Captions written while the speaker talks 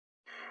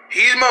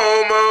He's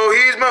Momo,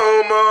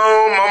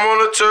 Momo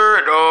the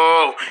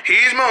turtle.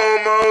 He's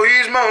Momo,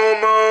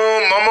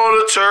 Momo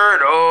the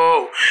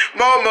turtle.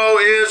 Momo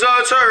is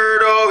a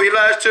turtle, he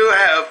likes to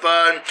have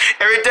fun.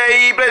 Every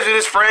day he plays with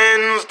his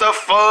friends, the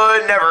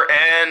fun never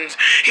ends.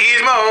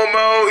 He's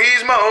Momo,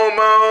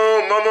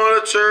 Momo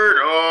the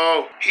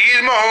turtle.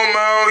 He's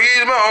Momo,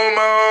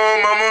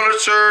 Momo the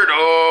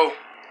turtle.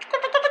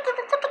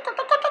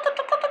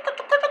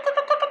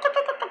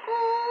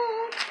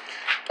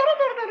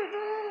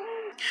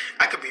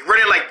 I could be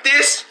running like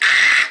this,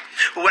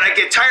 but when I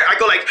get tired, I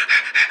go like,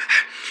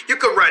 you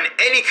could run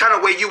any kind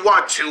of way you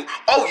want to.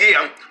 Oh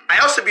yeah, I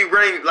also be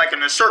running like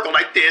in a circle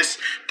like this.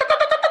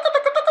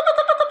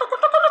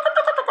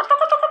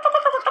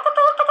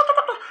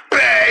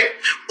 Bang!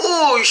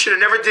 Ooh, you should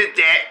have never did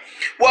that.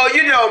 Well,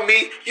 you know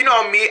me,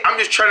 I'm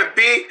just trying to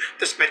be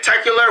the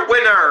spectacular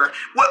winner.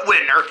 What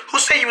winner? Who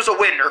said you was a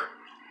winner?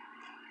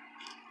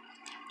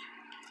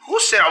 Who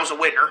said I was a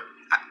winner?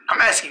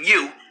 I'm asking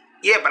you.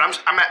 Yeah, but I'm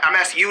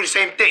asking you the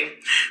same thing.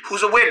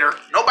 Who's a winner?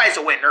 Nobody's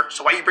a winner.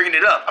 So why are you bringing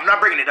it up? I'm not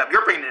bringing it up.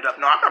 You're bringing it up.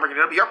 No, I'm not bringing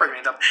it up. You're bringing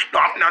it up.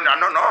 No, I'm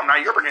not.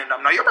 You're bringing it up.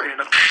 No, you're bringing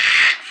it up.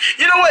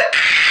 You know what?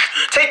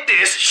 Take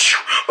this.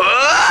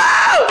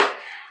 Oh!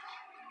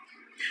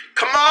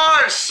 Come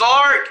on,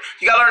 Sark.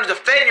 You gotta learn to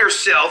defend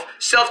yourself.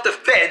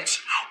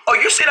 Self-defense. Oh,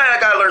 you're saying I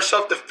gotta learn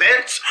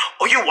self-defense?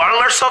 Oh, you wanna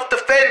learn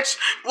self-defense?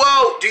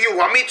 Well, do you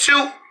want me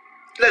to?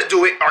 Let's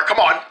do it. All right, come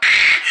on.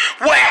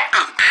 Whack!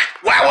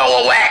 Whack,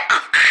 whack, whack, whack.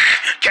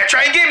 Can't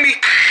try and get me.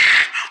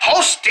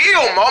 Hold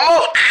still,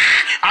 Momo.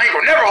 I ain't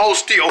gonna never hold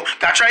still.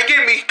 Gotta try and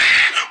get me.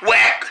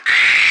 Whack.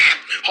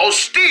 Hold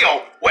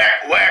still.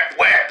 Whack, whack,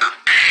 whack.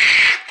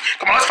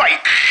 Come on, let's fight.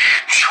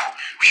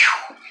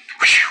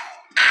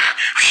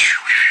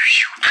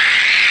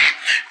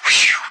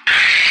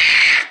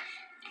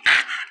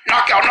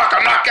 Knockout,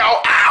 knockout,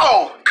 knockout.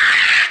 Ow!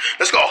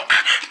 Let's go.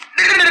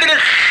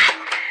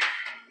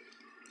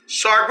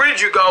 Sark, where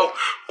did you go?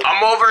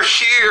 I'm over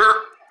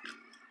here.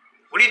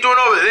 What are you doing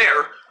over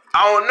there?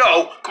 I don't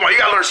know. Come on, you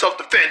gotta learn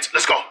self-defense.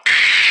 Let's go.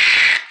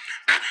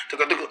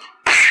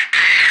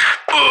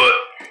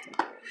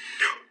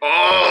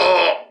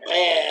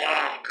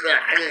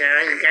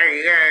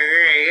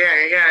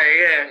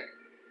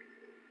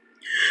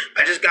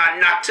 I just got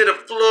knocked to the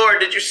floor.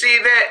 Did you see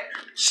that?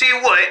 See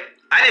what?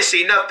 I didn't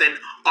see nothing.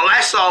 All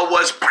I saw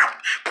was...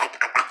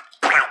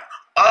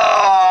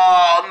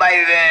 Oh, my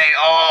leg.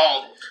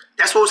 Oh.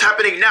 That's what was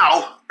happening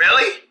now.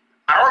 Really?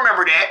 I don't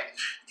remember that.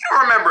 You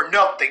don't remember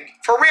nothing.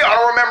 For real, I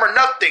don't remember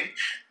nothing.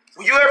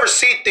 When you ever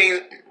see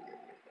things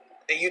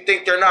and you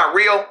think they're not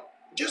real,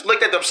 just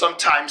look at them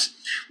sometimes.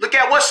 Look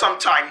at what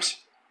sometimes?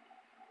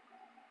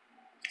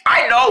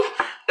 I know.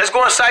 Let's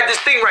go inside this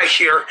thing right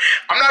here.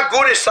 I'm not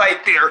going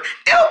inside there.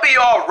 It'll be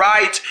all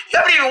right. You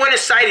haven't even went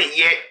inside it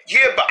yet.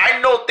 Yeah, but I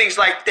know things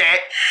like that.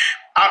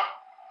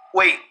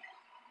 Wait.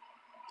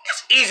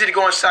 It's easy to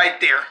go inside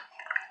there.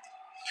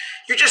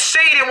 You just say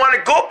you didn't want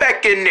to go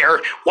back in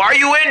there. Why are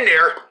you in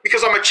there?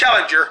 Because I'm a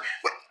challenger.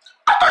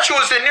 I thought you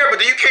was in there, but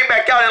then you came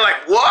back out and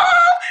like, what?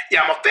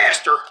 Yeah, I'm a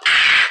faster.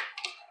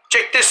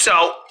 Check this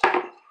out.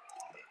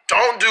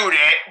 Don't do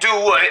that. Do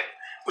what?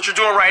 What you're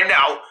doing right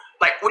now.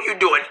 Like, what are you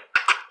doing?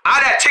 Ah,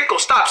 that tickle.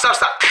 Stop, stop,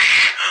 stop.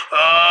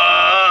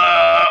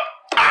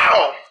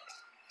 Ow.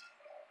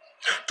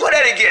 Do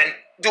that again.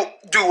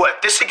 Do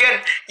what? This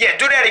again? Yeah,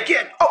 do that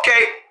again.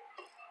 Okay.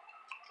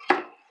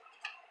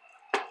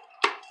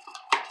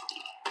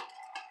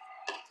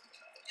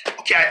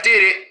 Okay, I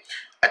did it.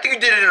 I think you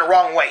did it in the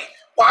wrong way.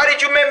 Why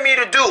did you make me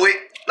to do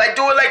it? Like,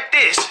 do it like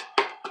this.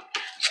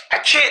 I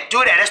can't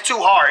do that. That's too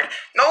hard.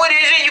 No, it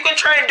isn't. You can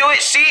try and do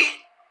it.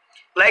 See?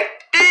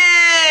 Like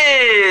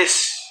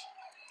this.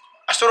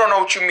 I still don't know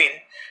what you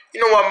mean.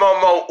 You know what,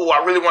 Momo? Oh,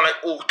 I really want to...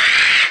 Oh.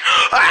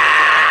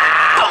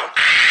 Ah!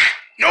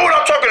 Know what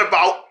I'm talking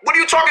about? What are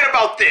you talking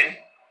about then?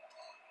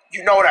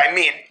 You know what I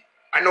mean.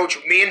 I know what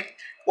you mean.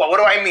 Well, what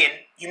do I mean?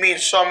 You mean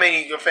so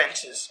many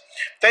fences.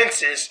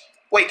 Fences?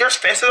 Wait, there's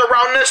fences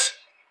around this?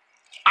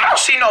 I don't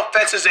see no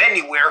fences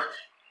anywhere.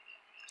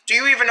 Do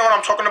you even know what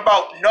I'm talking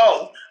about?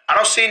 No, I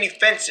don't see any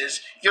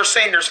fences. You're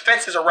saying there's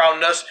fences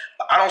around us,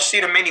 but I don't see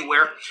them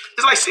anywhere.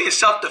 It's like saying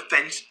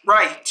self-defense,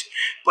 right?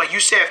 But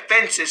you said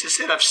fences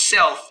instead of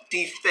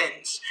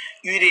self-defense.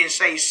 You didn't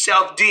say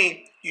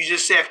self-de, you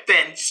just said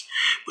fence.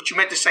 But you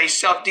meant to say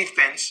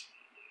self-defense.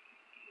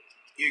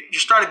 You're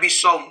starting to be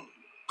so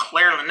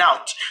clearing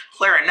out.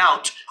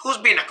 Who's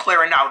being a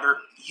clearing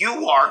outer?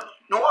 You are.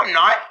 No, I'm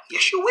not.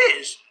 Yes, you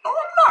is. No, I'm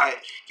not.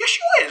 Yes,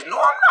 you is. No,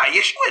 I'm not.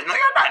 Yes, you is. No,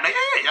 you're not. No,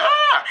 you're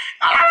not.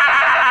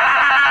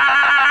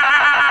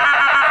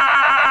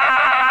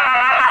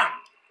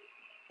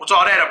 What's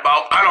all that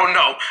about? I don't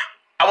know.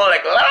 I was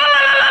like, la, la, la,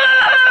 la,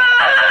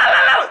 la, la,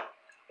 la, la.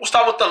 We'll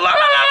start with the la, la, la,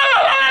 la,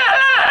 la,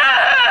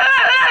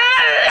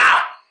 la.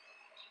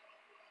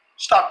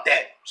 Stop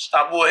that.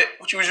 Stop what?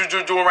 What you was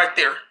doing right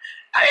there?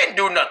 I didn't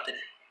do nothing.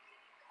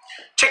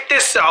 Check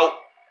this out.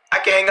 I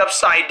can hang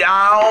upside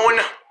down.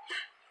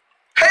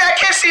 Hey, I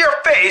can't see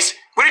your face.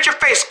 Where did your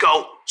face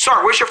go?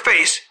 Sorry, where's your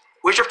face?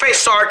 Where's your face,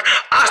 Sark?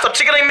 Ah, stop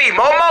tickling me.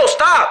 Momo,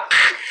 stop.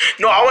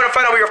 No, I want to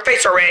find out where your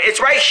face are at. It's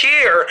right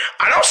here.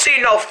 I don't see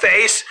no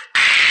face.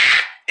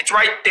 It's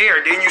right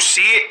there. Didn't you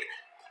see it?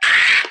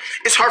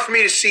 It's hard for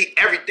me to see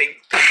everything.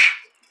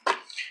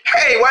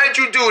 Hey, why did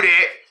you do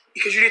that?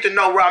 Because you need to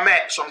know where I'm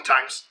at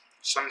sometimes.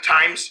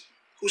 Sometimes?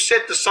 Who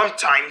said the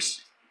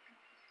sometimes?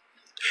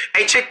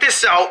 Hey, check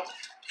this out.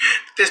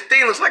 This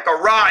thing looks like a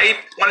ride.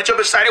 Want to jump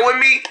inside it with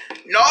me?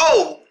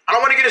 No. I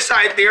don't want to get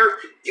inside there.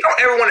 You don't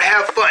ever want to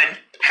have fun.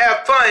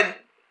 Have fun.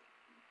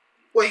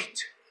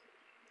 Wait.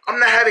 I'm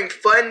not having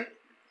fun?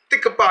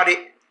 Think about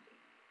it.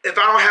 If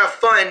I don't have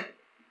fun,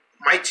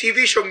 my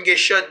TV show can get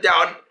shut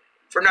down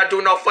for not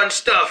doing no fun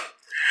stuff.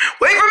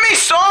 Wait for me,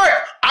 Sword!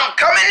 I'm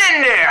coming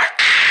in there!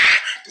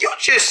 You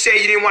just said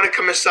you didn't want to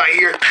come inside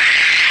here.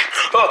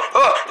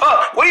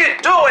 What are you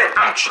doing?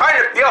 I'm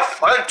trying to be a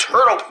fun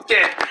turtle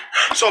again,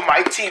 so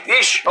my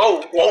TV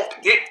show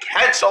won't get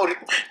canceled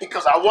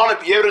because I want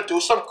to be able to do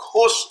some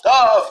cool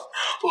stuff.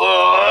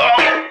 Oh.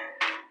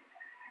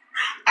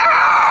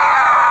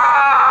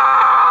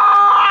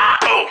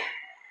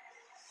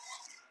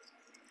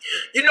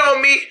 You know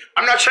me,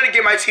 I'm not trying to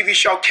get my TV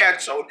show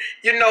canceled.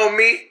 You know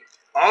me.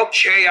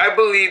 Okay, I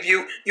believe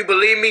you. You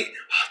believe me?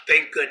 Oh,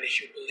 thank goodness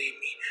you believe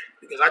me.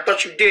 Because I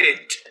thought you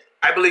didn't.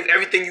 I believe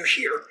everything you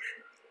hear.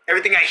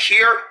 Everything I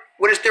hear?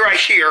 What is there I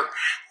hear?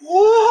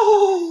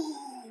 Woo!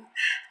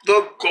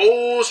 The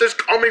ghost is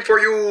coming for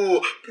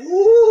you.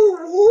 Woo!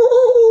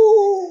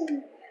 Woo!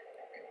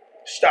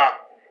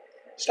 Stop.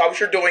 Stop what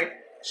you're doing.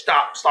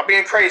 Stop. Stop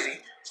being crazy.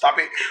 Stop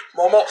it.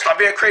 Momo, stop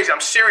being crazy. I'm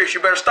serious.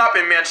 You better stop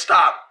it, man.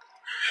 Stop.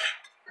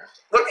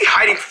 What are you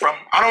hiding from?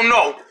 I don't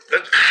know.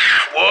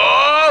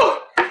 Whoa!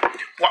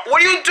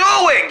 What are you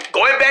doing?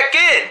 Going back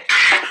in.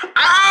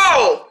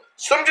 Ow!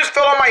 Something just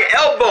fell on my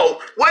elbow.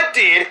 What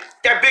did?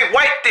 That big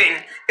white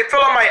thing. It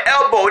fell on my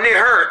elbow and it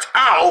hurts.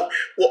 Ow.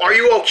 Well, are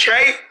you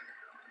okay?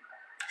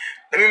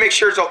 Let me make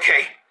sure it's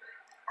okay.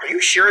 Are you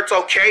sure it's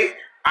okay?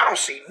 I don't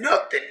see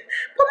nothing.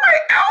 But my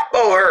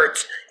elbow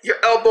hurts. Your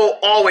elbow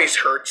always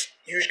hurts.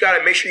 You just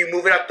gotta make sure you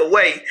move it out the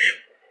way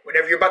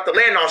whenever you're about to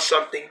land on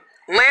something.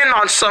 Land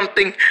on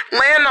something.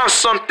 Land on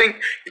something.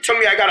 You tell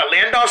me I gotta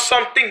land on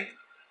something?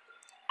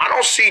 I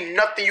don't see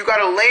nothing you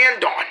gotta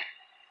land on.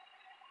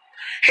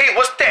 Hey,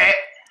 what's that?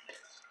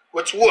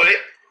 What's what?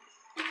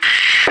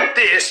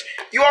 This.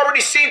 You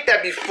already seen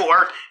that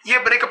before.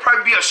 Yeah, but it could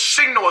probably be a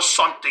signal or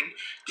something.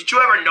 Did you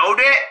ever know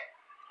that?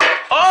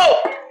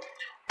 Oh!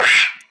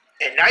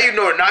 And now you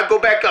know to not go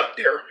back up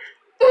there.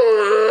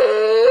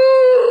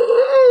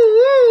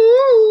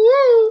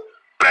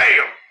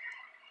 Bam!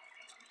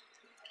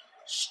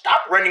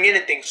 Stop running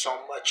into things so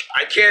much.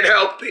 I can't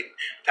help it.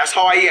 That's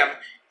how I am.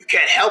 You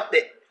can't help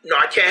it. No,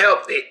 I can't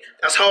help it.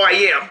 That's how I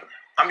am.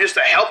 I'm just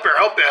a helper.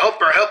 I'm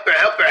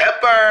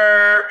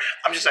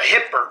just a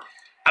hipper.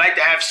 I like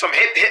to have some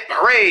hip,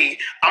 hooray.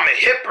 I'm a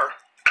hipper.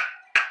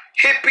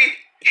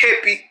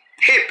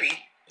 Hippie.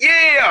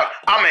 Yeah,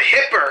 I'm a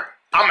hipper.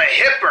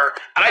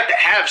 I like to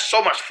have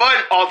so much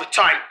fun all the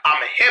time.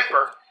 I'm a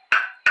hipper.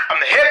 I'm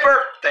the hipper.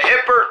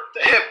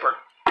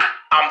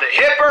 I'm the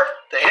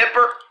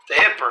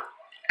hipper.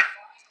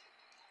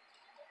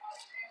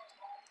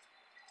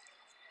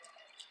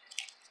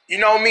 You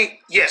know me?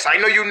 Yes, I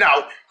know you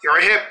now. You're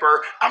a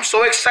hipper. I'm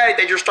so excited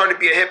that you're starting to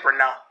be a hipper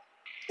now.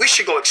 We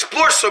should go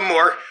explore some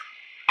more.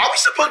 Are we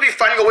supposed to be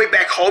finding a way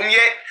back home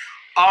yet?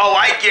 Oh,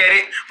 I get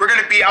it. We're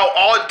going to be out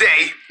all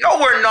day. No,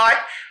 we're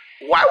not.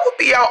 Why would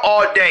we be out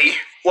all day?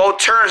 Well, it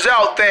turns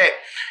out that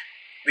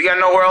we got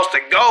nowhere else to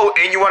go,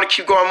 and you want to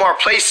keep going more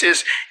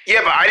places.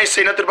 Yeah, but I didn't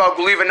say nothing about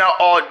leaving out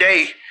all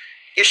day.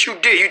 Yes, you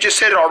did. You just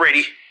said it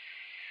already.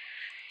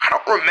 I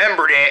don't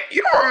remember that.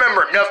 You don't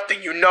remember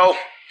nothing, you know.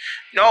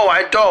 No,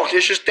 I don't.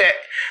 It's just that.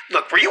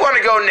 Look, where you want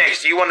to go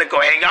next? Do you want to go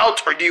hang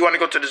out, or do you want to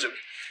go to the zoo?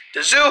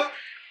 The zoo?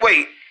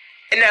 Wait.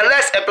 In that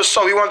last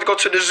episode, we wanted to go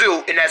to the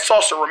zoo in that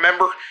salsa,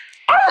 remember?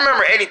 I don't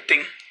remember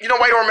anything. You know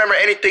why you don't remember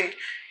anything?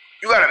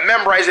 You got to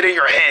memorize it in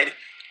your head.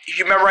 If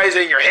you memorize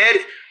it in your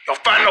head, you'll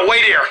find a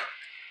way there.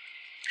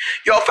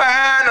 You'll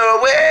find a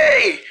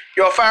way.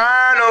 You'll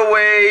find a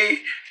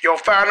way. You'll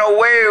find a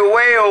way,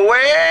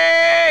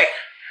 away.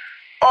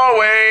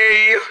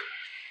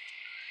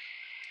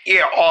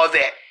 Yeah, all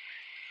that.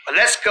 But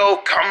let's go.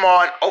 Come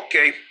on.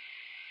 Okay.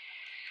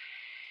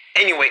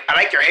 Anyway, I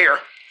like your hair.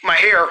 My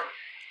hair.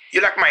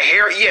 You like my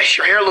hair? Yes,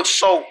 your hair looks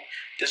so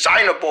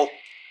designable.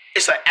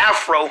 It's an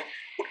afro.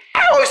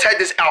 I always had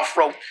this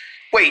afro.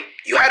 Wait,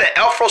 you had an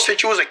afro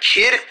since you was a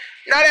kid?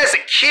 Not as a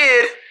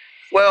kid.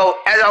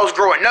 Well, as I was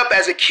growing up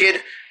as a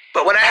kid.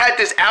 But when I had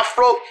this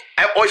afro,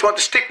 I always wanted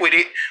to stick with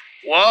it.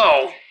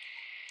 Whoa.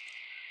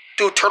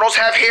 Do turtles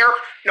have hair?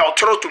 No,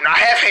 turtles do not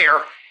have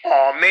hair.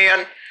 Oh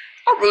man,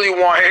 I really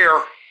want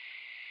hair.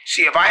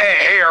 See, if I had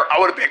hair, I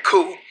would have been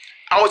cool.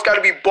 I always got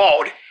to be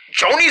bald.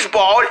 Joni's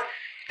bald.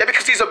 That's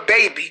because he's a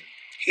baby.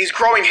 He's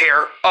growing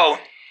hair. Oh,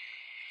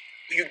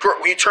 when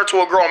you turn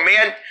to a grown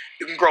man,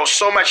 you can grow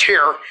so much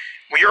hair.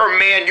 When you're a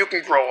man, you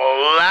can grow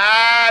a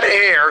lot of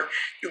hair.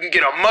 You can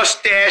get a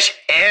mustache,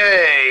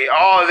 hey,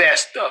 all that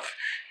stuff.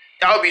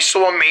 That would be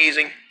so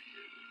amazing.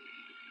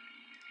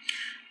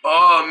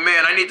 Oh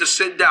man, I need to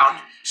sit down.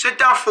 Sit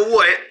down for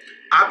what?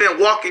 I've been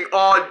walking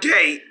all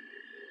day.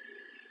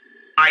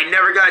 I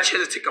never got a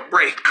chance to take a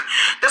break.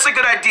 That's a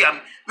good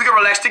idea. We can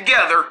relax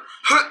together.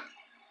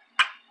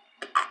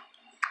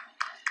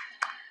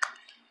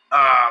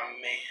 Oh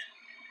man.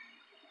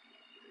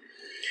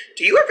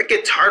 Do you ever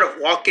get tired of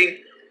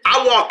walking?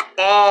 I walk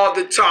all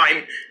the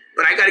time,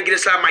 but I gotta get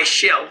inside my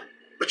shell.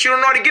 But you don't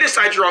know how to get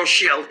inside your own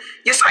shell.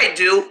 Yes, I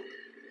do.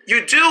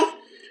 You do?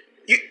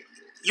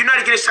 You know how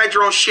to get inside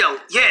your own shell.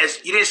 Yes,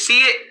 you didn't see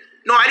it?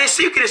 No, I didn't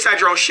see you get inside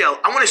your own shell.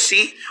 I want to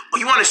see. Oh,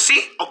 you want to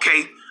see?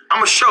 Okay, I'm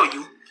going to show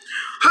you.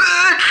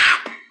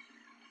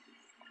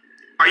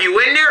 Are you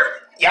in there?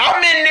 Yeah,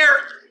 I'm in there.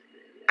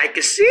 I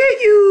can see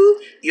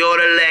you.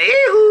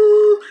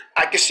 Yodelay-hoo.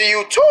 I can see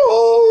you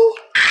too.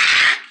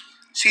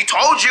 See,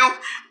 told you.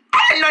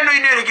 I did not know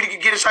you needed to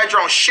get inside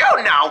your own shell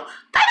now.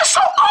 That is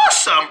so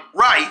awesome.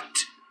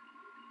 Right.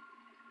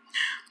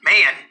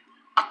 Man,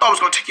 I thought it was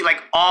going to take you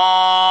like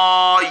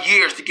all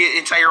years to get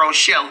inside your own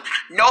shell.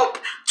 Nope.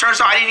 Turns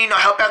out I didn't need no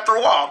help after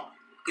all.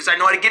 Because I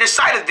know how to get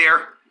inside of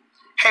there.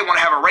 Hey, want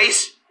to have a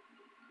race?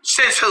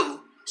 Says who?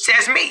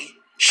 Says me.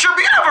 Sure,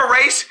 we can have a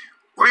race.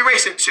 Where are we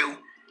racing to?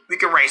 We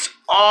can race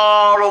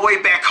all the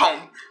way back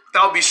home.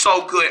 That would be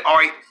so good. All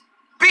right.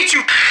 Beat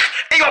you.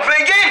 Hey, you want to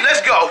play a game? Let's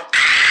go.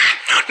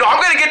 No,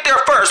 I'm going to get there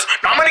first.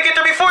 No, I'm going to get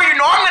there before you.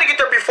 No, I'm going to get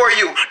there before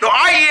you. No,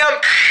 I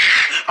am.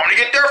 I'm going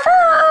to get there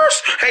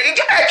first. Hey,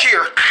 get back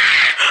here.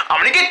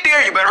 I'm going to get there.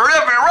 You better hurry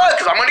up and run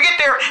because I'm going to get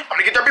there. I'm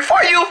going to get there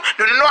before you.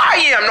 No,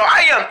 I am. No,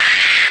 I am.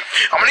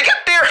 I'm going to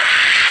get there.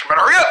 You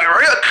better hurry up.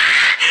 Hurry up.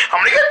 I'm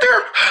going to get there.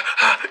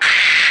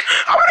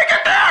 I'm going to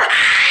get there.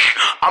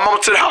 I'm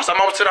almost to the house. I'm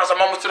almost to the house.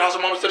 I'm almost to the house.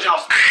 I'm almost to the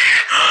house.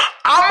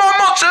 I'm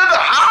almost to the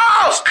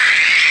house.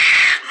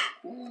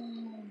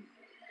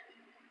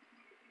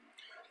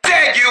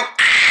 Tag you.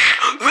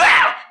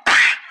 Bam.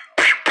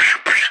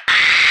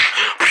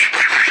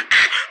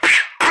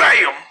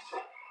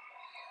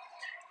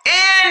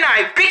 And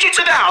I beat you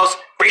to the house.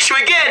 Race you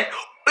again.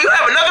 You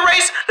have another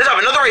race? Let's have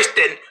another race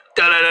then.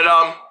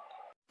 Da-da-da-dum.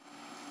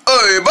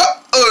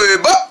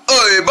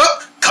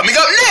 Coming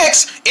up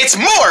next, it's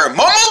more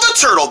Momo the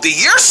Turtle, the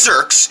Year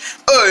Circs.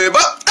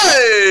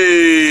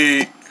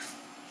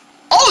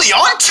 Only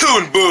on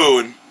Toon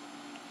Boon.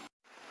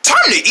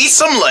 Time to eat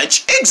some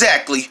lunch.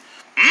 Exactly.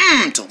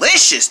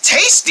 Delicious,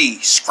 tasty,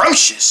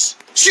 scrumptious.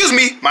 Excuse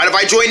me, mind if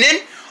I join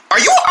in? Are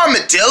you an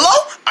armadillo?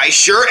 I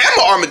sure am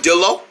an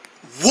armadillo.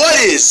 What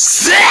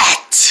is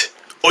that?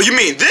 Oh, you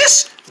mean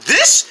this?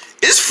 This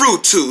is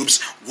Fruit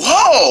Tubes.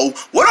 Whoa,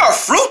 what are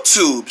Fruit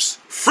Tubes?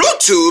 Fruit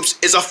Tubes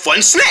is a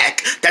fun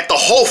snack that the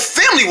whole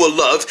family will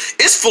love.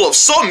 It's full of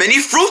so many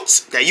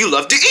fruits that you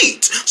love to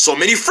eat. So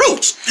many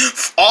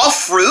fruits. All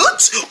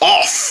fruit?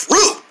 All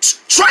fruit.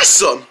 Try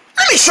some.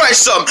 Let me try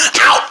some.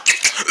 Ow!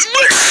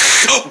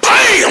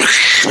 Bam!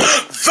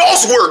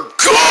 Those were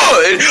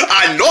good!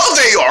 I know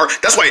they are.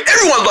 That's why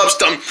everyone loves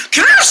them.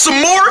 Can I have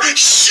some more?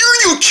 Sure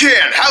you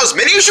can. Have as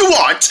many as you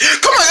want.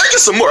 Come on, let's get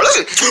some more.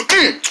 Listen.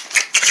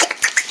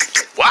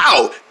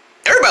 Wow.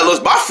 Everybody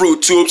loves my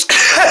Fruit Tubes.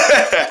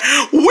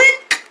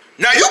 Wink.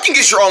 Now you can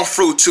get your own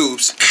Fruit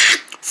Tubes.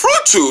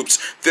 Fruit Tubes.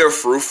 They're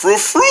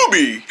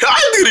fruity.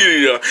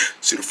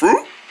 See the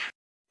fruit?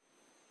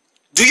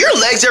 Do your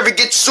legs ever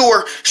get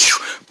sore?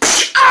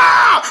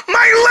 Ah!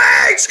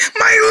 My legs!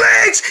 My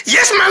legs!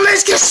 Yes, my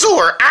legs get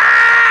sore.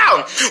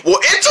 Ow! Well,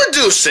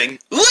 introducing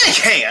Leg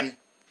Hand.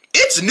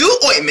 It's new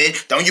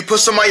ointment that when you put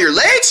some on your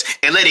legs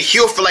and let it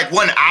heal for like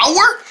 1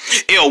 hour,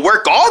 it'll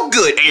work all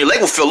good and your leg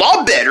will feel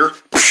all better.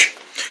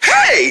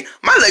 Hey!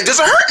 My leg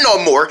doesn't hurt no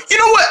more. You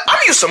know what? I'm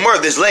gonna use some more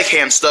of this Leg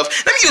Hand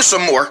stuff. Let me use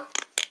some more.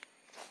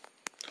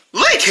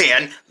 Leg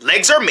Hand.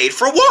 Legs are made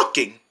for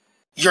walking.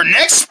 Your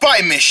next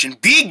spy mission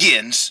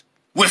begins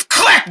with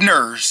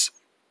Clackners.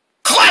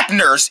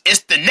 Clackners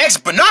is the next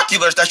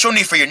binoculars that you'll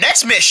need for your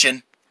next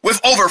mission. With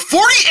over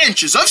 40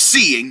 inches of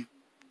seeing,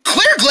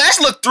 clear glass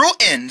look-through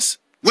ends,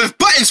 with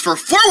buttons for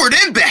forward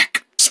and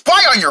back.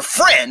 Spy on your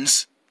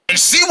friends and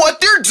see what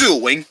they're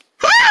doing.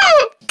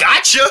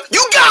 Gotcha!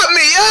 You got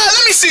me!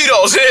 Let me see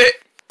those.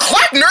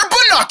 Clackner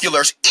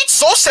binoculars, each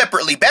sold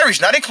separately, batteries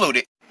not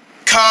included.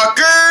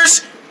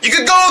 Cockers, you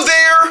could go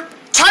there.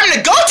 Time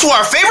to go to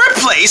our favorite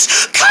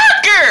place,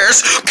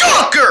 Conkers!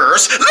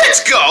 Conkers!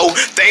 Let's go!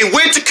 They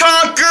went to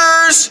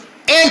Conkers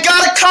and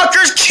got a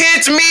Conkers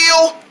kids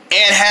meal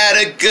and had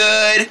a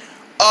good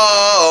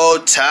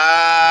old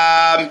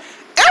time.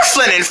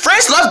 Airflynn and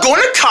friends love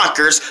going to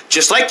Conkers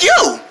just like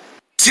you.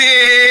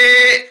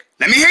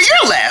 Let me hear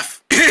your laugh.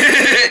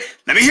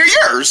 Let me hear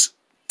yours.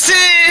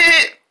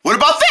 What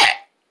about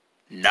that?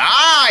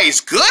 Nice,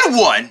 good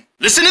one.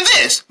 Listen to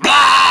this.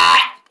 Blah!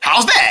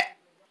 How's that?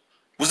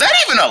 Was that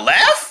even a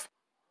laugh?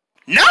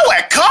 Now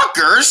at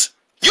Conkers,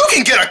 you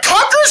can get a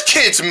Conkers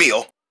Kids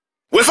meal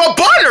with a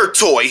Bonner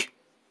toy.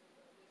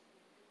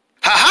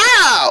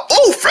 Ha-ha!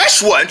 Oh,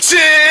 fresh one.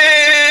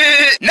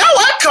 Now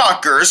at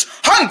Conkers,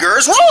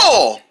 Hungers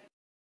roll.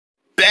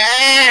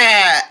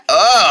 Bad.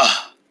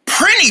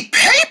 Pretty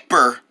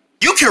paper.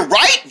 You can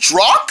write,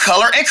 draw,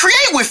 color, and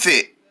create with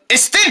it.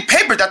 It's thin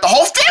paper that the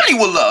whole family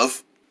will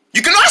love.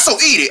 You can also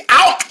eat it.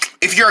 Ow!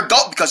 If you're a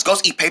goat, because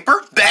goats eat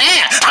paper.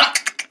 Bad.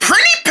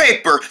 Pretty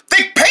paper,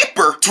 thick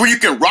paper, to where you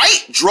can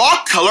write,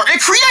 draw, color, and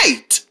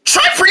create.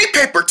 Try pretty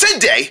paper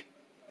today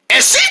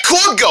and see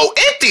Cool Goat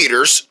in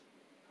theaters.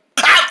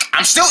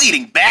 I'm still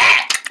eating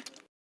bad.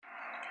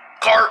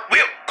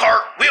 Cartwheel,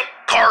 cartwheel,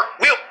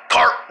 cartwheel,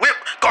 cartwheel,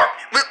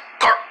 cartwheel,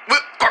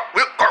 cartwheel,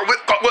 cartwheel, cartwheel,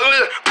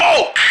 cartwheel.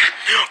 Oh!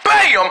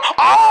 Bam!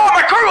 Oh,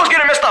 my cartwheel's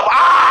getting messed up.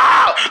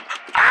 Ah!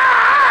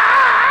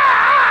 Ah!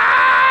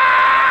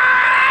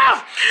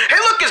 Hey,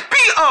 look, it's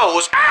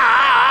B.O.'s. Ah!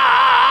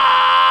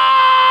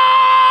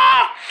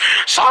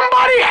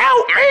 Somebody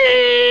help me!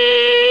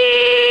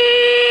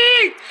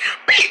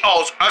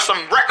 B.O.'s are some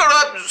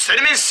regular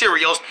cinnamon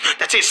cereals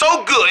that taste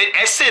so good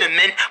as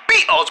cinnamon.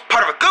 B.O.'s,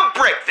 part of a good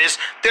breakfast.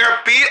 They're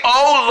B.O.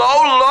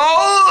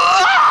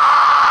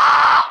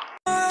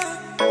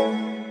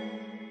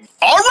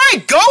 All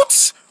right,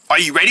 goats. Are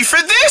you ready for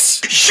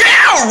this?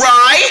 Yeah,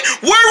 right.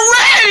 We're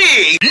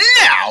ready.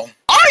 Now,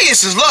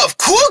 audiences love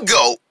Cool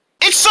Goat.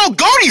 It's so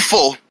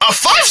goatyful. A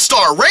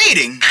 5-star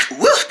rating.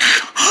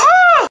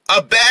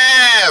 A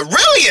bad,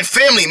 brilliant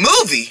family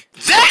movie.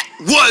 That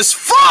was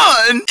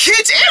fun.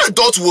 Kids and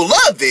adults will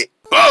love it.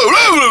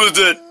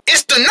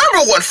 It's the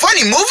 #1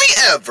 funny movie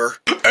ever.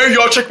 Hey,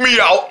 y'all, check me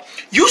out.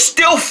 You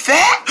still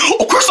fat?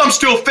 Of course I'm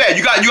still fat.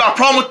 You got a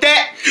problem with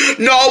that?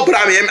 No, but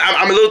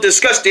I'm a little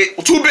disgusted.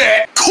 Well, too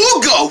bad.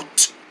 Cool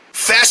Goat.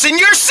 Fasten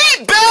your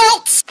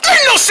seatbelts.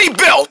 There's no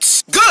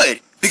seatbelts.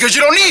 Good, because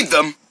you don't need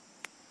them.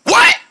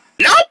 What?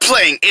 Now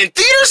playing in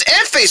theaters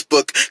and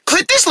Facebook.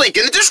 Click this link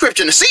in the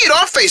description to see it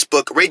on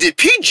Facebook. Rated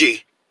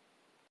PG.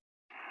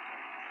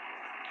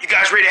 You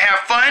guys ready to have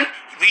fun?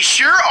 We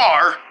sure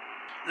are.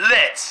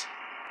 Let's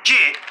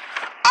get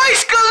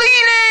ice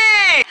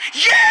cleaning!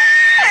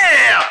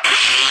 Yeah!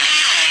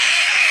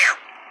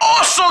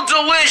 Oh, so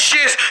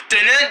delicious!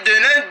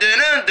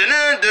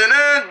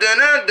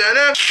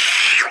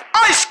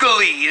 Ice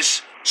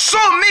Glees! So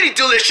many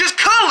delicious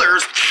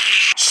colors!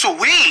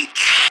 Sweet,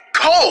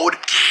 cold,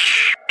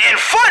 and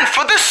fun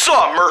for the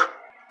summer!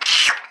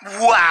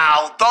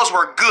 Wow, those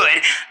were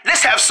good.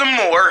 Let's have some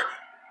more.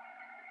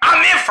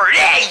 I'm in for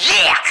that,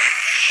 yeah!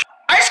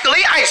 Ice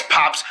Glee Ice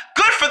Pops,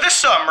 good for the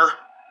summer.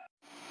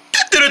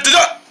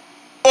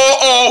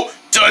 Uh-oh!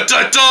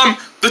 Dum-dum-dum!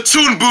 The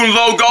Toon Boon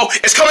logo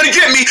is coming to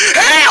get me!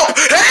 Help!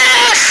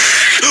 Help!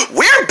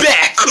 We're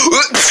back!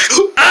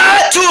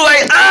 Too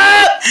late!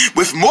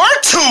 With more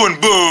Toon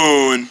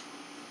Boon!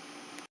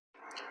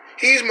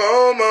 He's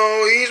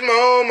Momo,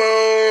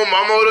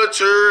 Momo the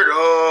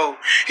turtle.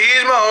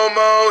 He's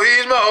Momo,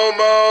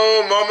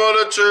 Momo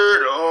the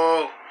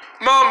turtle.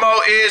 Momo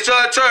is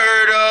a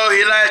turtle,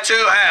 he likes to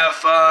have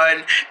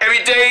fun.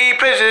 Every day he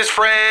plays his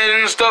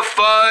friends, the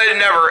fun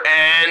never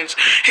ends.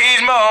 He's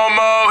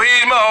Momo,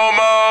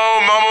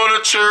 Momo the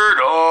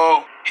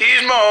turtle.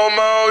 He's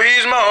Momo,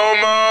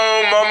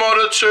 Momo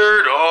the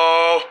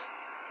turtle.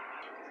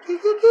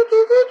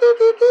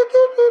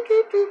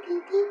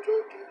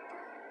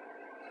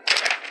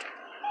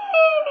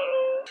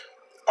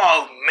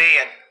 Oh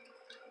man,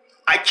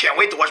 I can't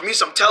wait to watch me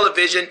some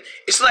television.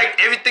 It's like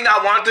everything I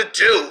wanted to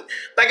do.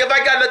 Like if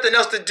I got nothing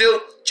else to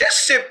do,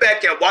 just sit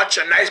back and watch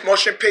a nice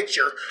motion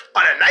picture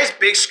on a nice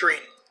big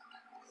screen.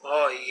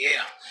 Oh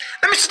yeah.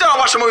 Let me sit down and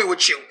watch a movie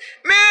with you.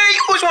 Man,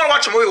 you always want to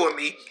watch a movie with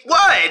me.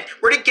 What?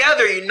 We're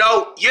together, you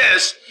know.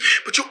 Yes.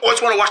 But you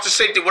always want to watch the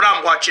same thing what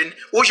I'm watching.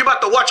 What was you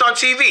about to watch on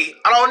TV?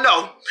 I don't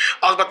know.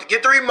 I was about to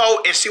get the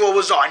remote and see what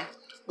was on.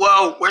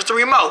 Well, where's the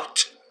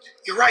remote?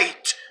 You're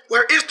right.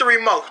 Where is the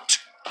remote?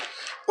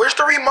 Where's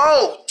the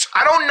remote?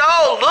 I don't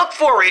know. Look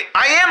for it.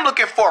 I am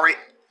looking for it.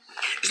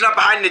 It's not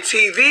behind the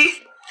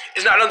TV.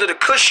 It's not under the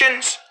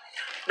cushions.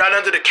 Not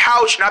under the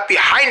couch. Not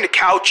behind the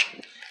couch.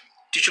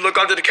 Did you look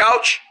under the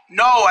couch?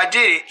 No, I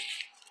didn't.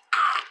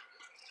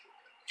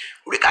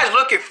 What are you guys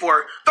looking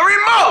for? The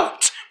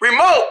remote!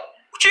 Remote!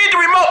 What you need the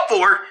remote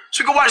for?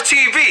 So you can watch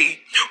TV.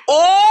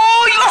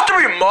 Oh, you lost the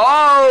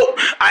remote!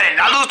 I did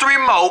not lose the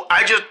remote.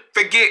 I just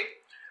forget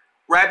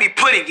where I be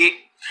putting it.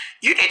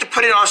 You need to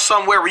put it on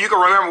somewhere where you can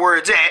remember where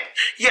it's at.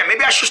 Yeah,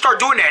 maybe I should start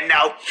doing that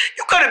now.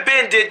 You could have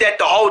been did that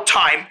the whole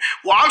time.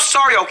 Well, I'm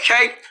sorry,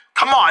 okay?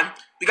 Come on.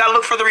 We gotta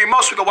look for the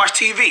remote so we can watch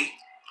TV.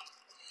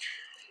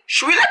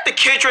 Should we let the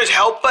Kidrons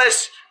help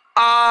us?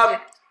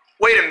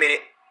 Wait a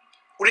minute.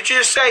 What did you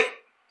just say?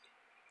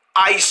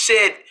 I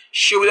said,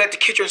 should we let the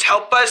Kidrons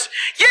help us?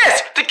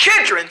 Yes, the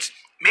Kidrons.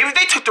 Maybe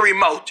they took the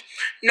remote.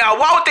 Now,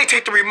 why would they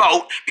take the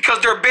remote? Because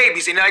they're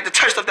babies and they like to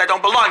touch stuff that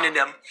don't belong to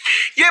them.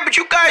 Yeah, but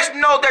you guys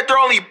know that they're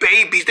only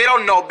babies. They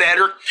don't know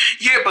better.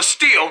 Yeah, but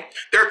still,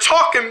 they're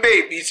talking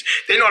babies.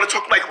 They know how to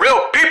talk like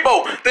real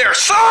people. They're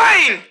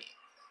sign.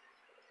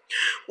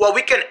 Well,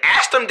 we can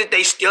ask them did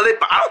they steal it,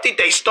 but I don't think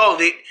they stole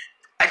it.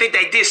 I think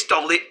they did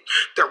stole it.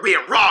 They're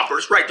being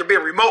robbers, right? They're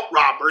being remote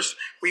robbers.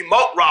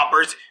 Remote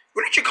robbers.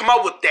 Where did you come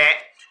up with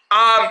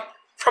that?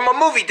 From a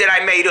movie that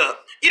I made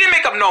up. You didn't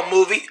make up no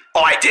movie.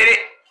 Oh, I did it?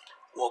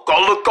 Well, go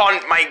look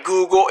on my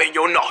Google and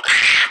you'll know.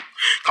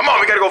 Come on,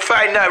 we gotta go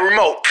find that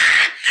remote.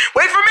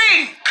 Wait for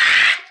me.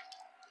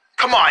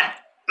 Come on.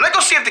 Let's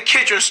go see if the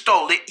kids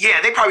stole it. Yeah,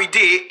 they probably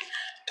did.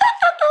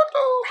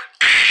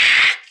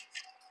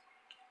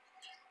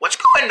 What's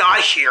going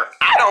on here?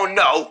 I don't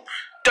know.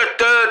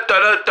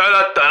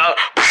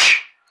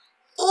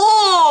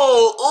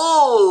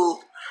 Ooh.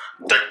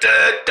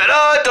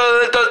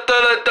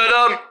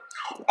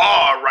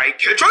 All right,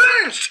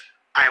 kittens.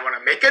 I want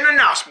to make an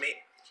announcement.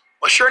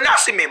 What's your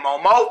announcement,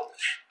 Momo?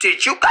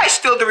 Did you guys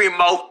steal the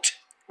remote?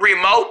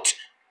 Remote?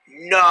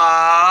 No.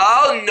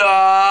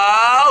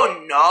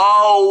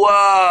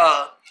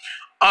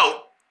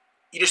 Oh,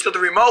 you just steal the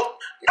remote?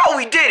 No,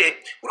 we didn't.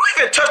 We don't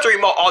even touch the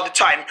remote all the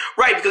time.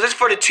 Right, because it's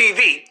for the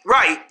TV.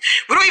 Right.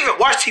 We don't even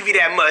watch TV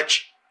that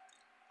much.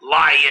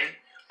 Lying.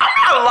 I'm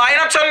not lying.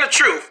 I'm telling the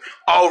truth.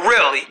 Oh,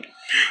 really?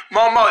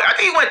 Momo, I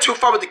think you went too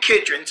far with the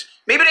kittens.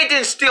 Maybe they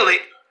didn't steal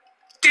it.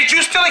 Did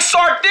you steal it,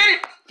 Sark,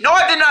 then? No,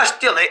 I did not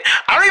steal it.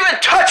 I don't even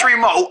touch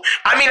remote.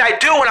 I mean, I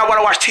do when I want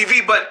to watch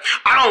TV, but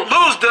I don't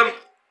lose them.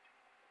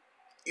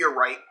 You're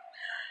right.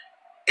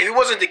 If it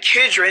wasn't the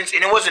Kidrins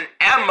and it wasn't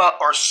Emma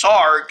or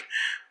Sarg,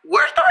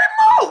 where's the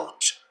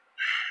remote?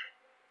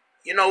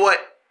 You know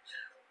what?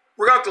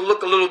 We're going to have to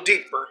look a little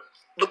deeper.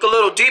 Look a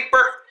little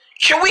deeper?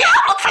 Can we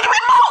help look for the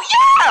remote?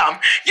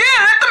 Yeah,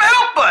 let them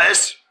help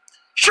us.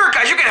 Sure,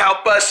 guys, you can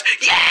help us.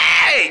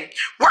 Yay!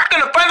 We're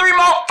going to find the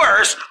remote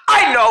first.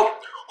 I know.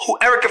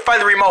 Whoever can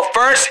find the remote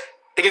first,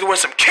 they get to win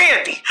some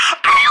candy.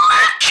 I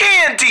love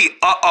candy.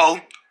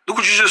 Uh-oh. Look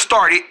what you just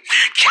started.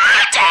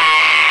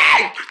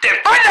 Candy! Then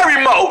find the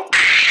remote.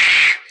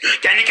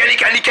 Candy.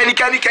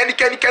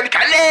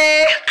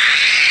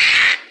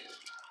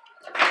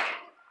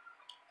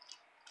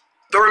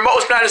 The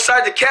remote's not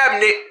inside the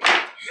cabinet.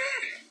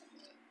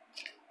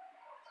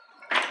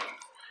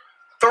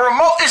 The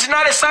remote is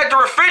not inside the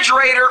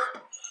refrigerator.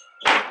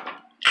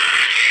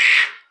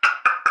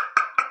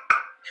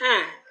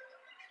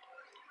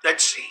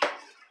 Let's see.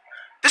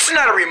 This is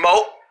not a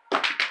remote.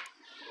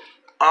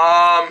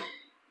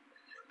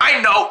 I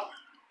know.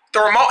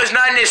 The remote is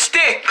not in this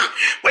stick.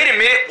 Wait a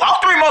minute. Why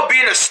would the remote be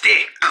in a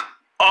stick?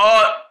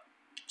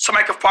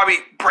 Somebody could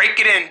probably break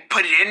it and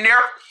put it in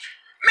there.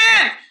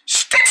 Man,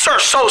 sticks are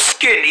so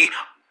skinny.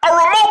 A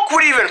remote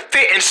would even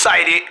fit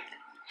inside it.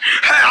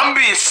 Hey, I'm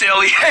being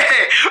silly.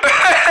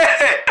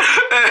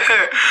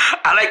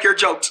 I like your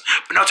jokes,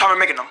 but no time for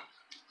making them.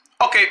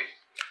 Okay.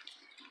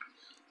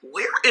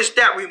 Where is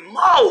that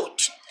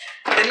remote?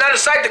 It's not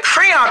inside the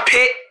crayon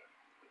pit.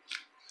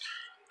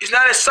 It's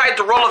not inside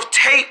the roll of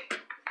tape.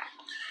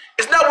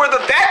 It's not where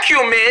the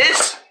vacuum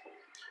is.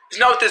 It's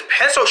not what this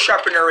pencil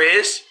sharpener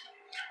is.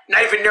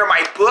 Not even near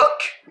my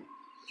book.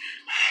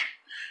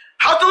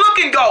 How's the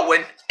looking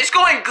going? It's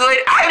going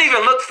good. I haven't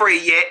even looked for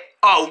it yet.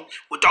 Oh,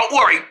 well, don't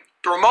worry.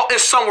 The remote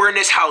is somewhere in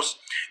this house.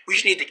 We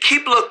just need to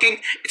keep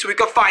looking until we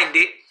can find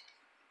it.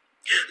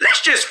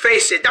 Let's just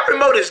face it, that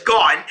remote is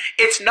gone.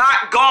 It's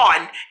not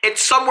gone.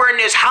 It's somewhere in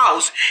this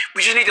house.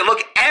 We just need to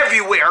look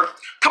everywhere.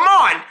 Come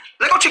on,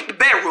 let's go check the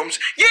bedrooms.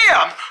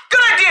 Yeah,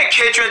 good idea,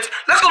 Kidrins.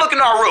 Let's go look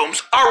in our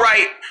rooms. All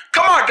right,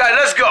 come on, guys,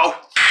 let's go.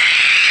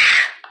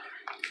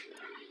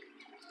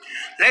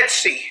 Let's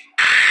see.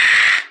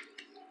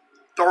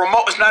 The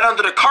remote is not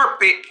under the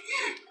carpet.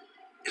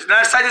 It's not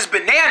inside this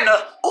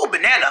banana. Oh,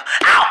 banana.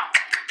 Ow!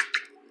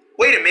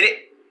 Wait a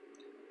minute.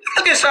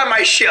 Look inside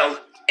my shell.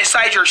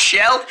 Inside your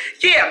shell?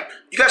 Yeah,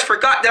 you guys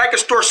forgot that I can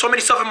store so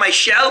many stuff in my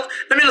shell?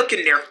 Let me look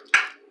in there.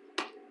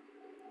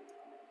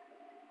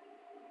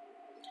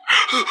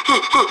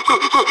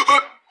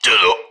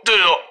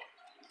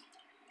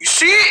 You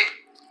see it?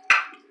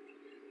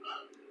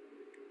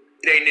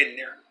 It ain't in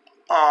there.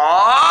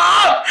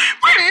 Aww!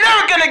 We're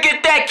never gonna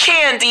get that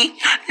candy.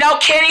 No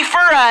candy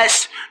for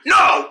us.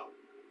 No!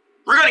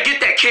 We're gonna get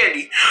that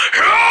candy.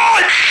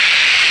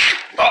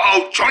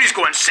 Uh-oh, Joni's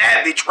going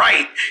savage,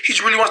 right? He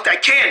really wants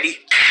that candy.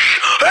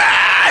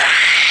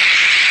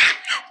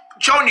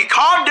 Joni,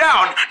 calm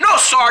down. No,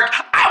 Sarge,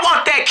 I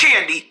want that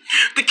candy.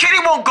 The candy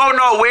won't go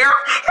nowhere.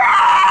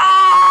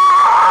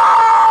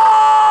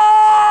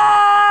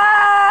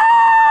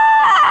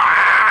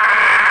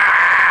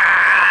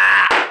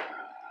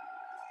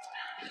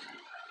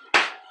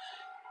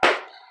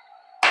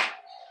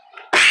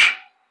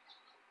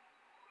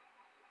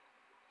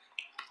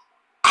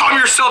 Calm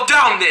yourself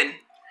down, then.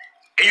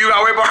 And you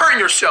got worried about hurting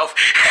yourself.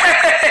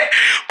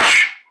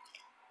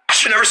 I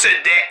should never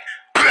said that.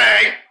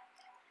 Bang.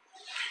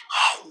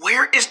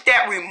 Where is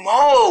that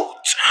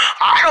remote?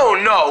 I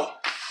don't know.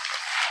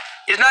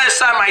 It's not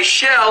inside my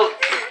shell.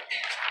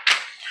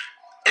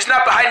 It's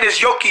not behind this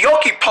Yoki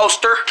Yoki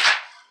poster.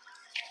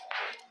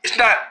 It's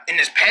not in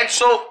this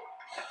pencil.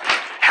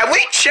 Have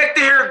we checked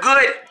it here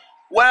good?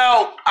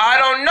 Well, I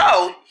don't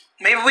know.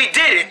 Maybe we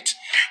didn't.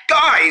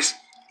 Guys,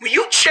 when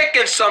you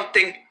checking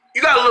something,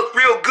 you gotta look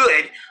real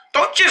good.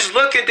 Don't just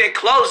look and then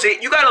close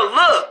it. You gotta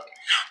look.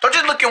 Don't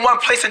just look in one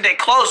place and then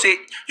close it.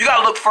 You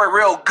gotta look for it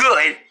real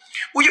good.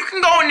 Well, you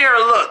can go in there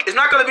and look. It's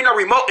not gonna be no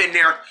remote in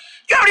there.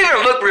 You haven't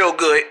even looked real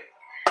good.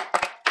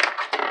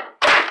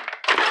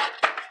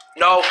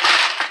 No.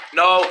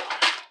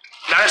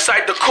 Not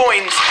inside the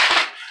coins.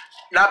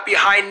 Not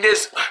behind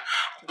this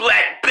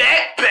black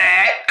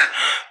backpack.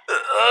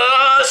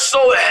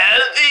 so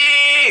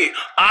heavy.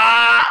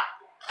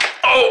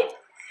 Oh.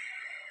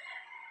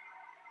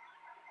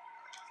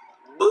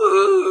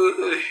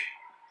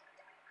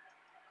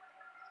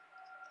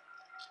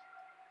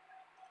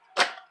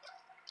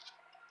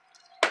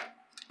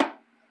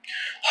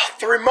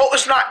 The remote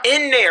is not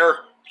in there.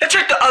 Let's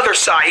check the other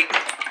side.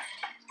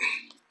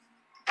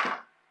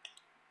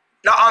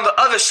 Not on the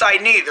other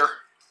side neither.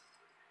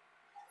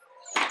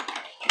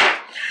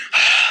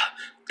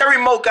 That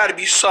remote gotta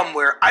be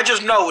somewhere. I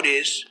just know it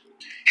is.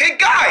 Hey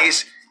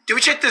guys, did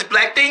we check this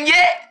black thing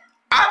yet?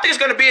 I don't think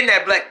it's gonna be in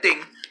that black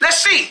thing. Let's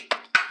see.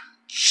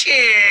 Yeah.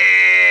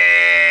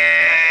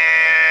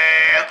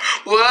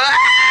 Wow.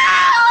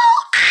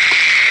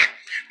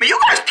 Man, you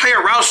guys play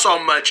around so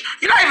much.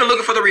 You're not even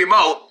looking for the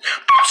remote.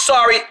 I'm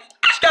sorry.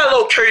 I just got a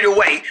little carried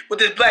away with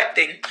this black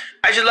thing.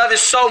 I just love it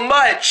so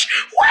much.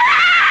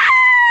 Wow.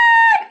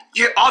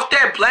 Get off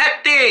that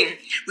black thing.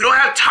 We don't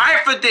have time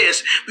for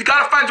this. We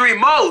gotta find the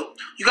remote.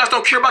 You guys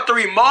don't care about the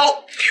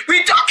remote?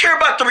 We don't care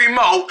about the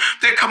remote.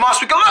 Then come on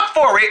so we can look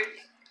for it.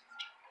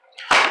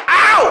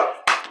 Ow!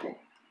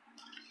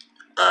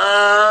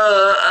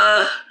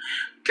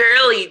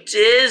 Girly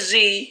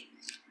dizzy.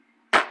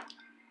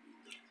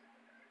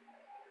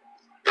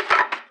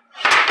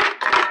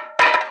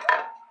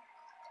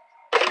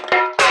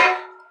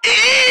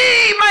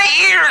 Eee, my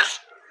ears.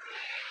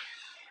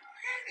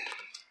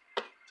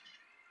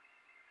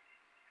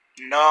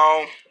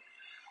 No.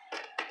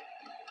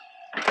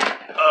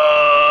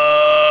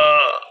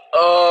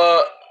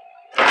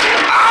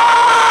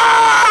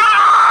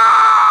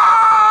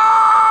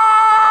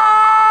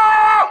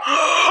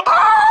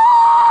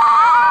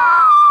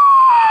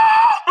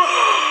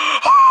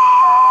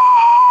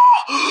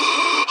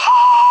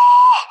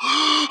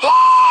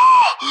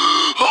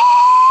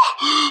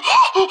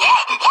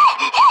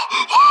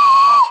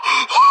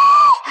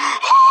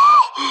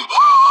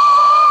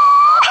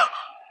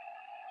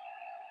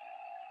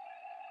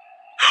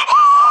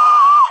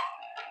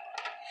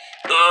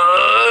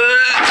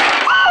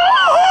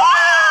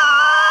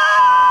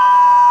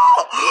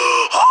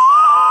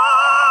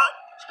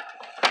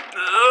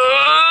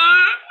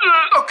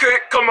 Okay,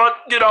 come on,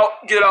 get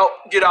out, get out,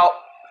 get out.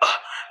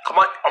 Come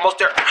on, almost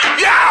there.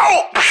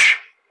 Yow!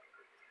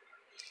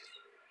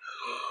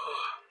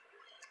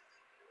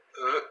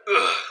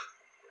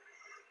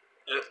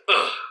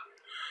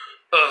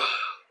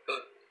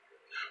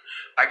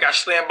 I got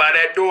slammed by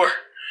that door.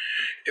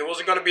 It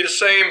wasn't gonna be the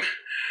same.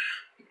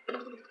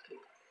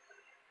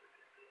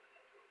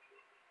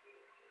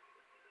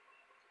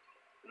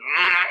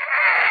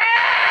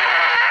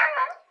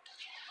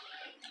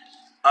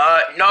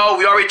 No,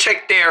 we already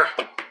checked there.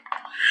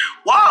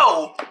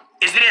 Whoa!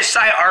 Is it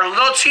inside our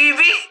little TV?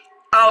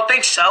 I don't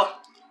think so.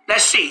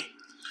 Let's see.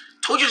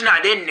 Told you it's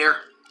not in there.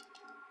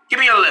 Give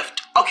me a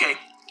lift. Okay.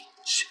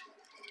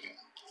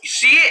 You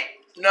see it?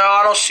 No,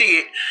 I don't see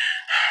it.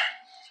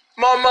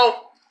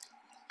 Momo,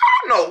 I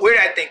don't know where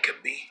that thing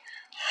could be.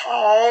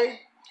 Oh,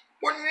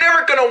 we're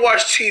never gonna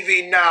watch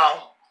TV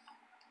now.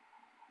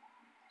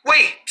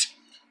 Wait.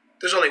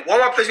 There's only one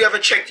more place we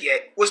haven't checked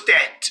yet. What's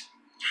that?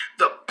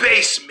 The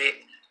basement.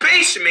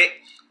 Basement?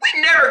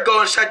 We never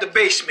go inside the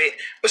basement.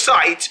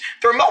 Besides,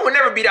 the remote will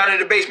never be down in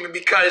the basement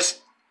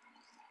because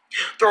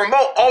the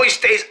remote always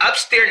stays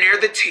upstairs near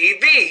the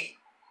TV.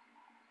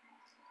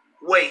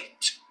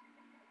 Wait.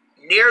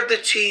 Near the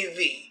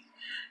TV.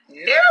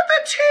 Near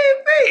the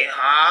TV,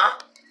 huh?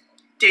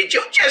 Did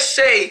you just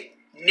say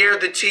near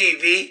the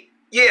TV?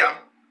 Yeah,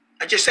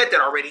 I just said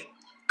that already.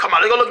 Come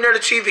on, let's go look near the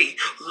TV.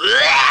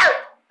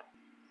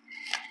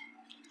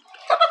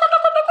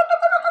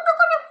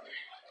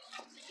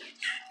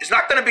 It's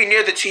not gonna be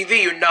near the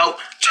TV, you know.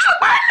 Just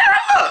look right there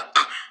and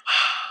look.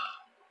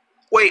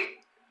 Wait,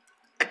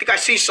 I think I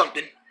see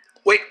something.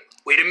 Wait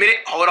a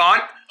minute. Hold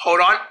on.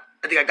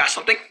 I think I got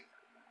something.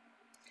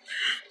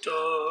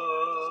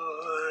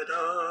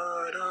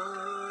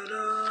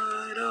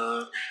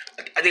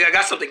 I think I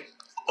got something.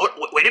 Oh,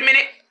 wait a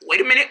minute.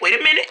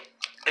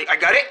 I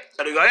got it.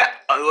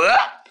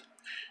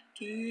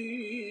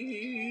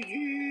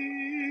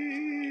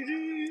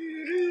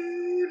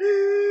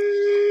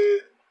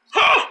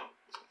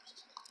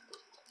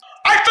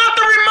 I found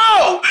the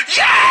remote!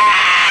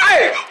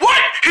 Yay!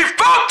 What? He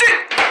found it!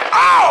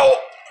 Ow!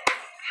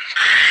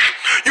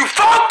 You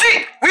found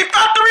it! We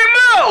found the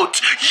remote!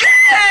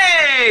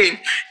 Yay!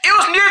 It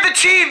was near the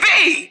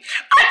TV.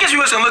 I guess we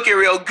wasn't looking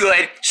real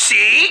good.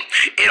 See?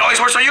 It always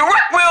works when you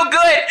work real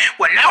good.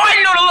 Well, now I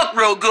know to look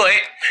real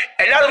good.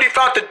 And now that we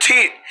found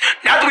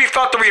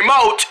the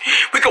remote,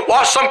 we can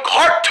watch some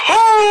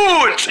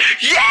cartoons.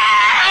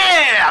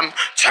 Yeah!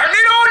 Turn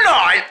it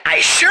on. I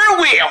sure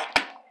will.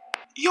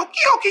 Yoki.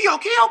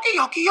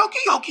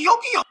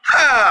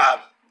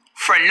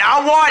 From now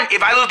on,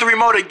 if I lose the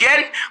remote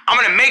again, I'm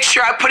gonna make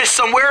sure I put it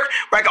somewhere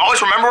where I can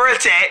always remember where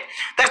it's at.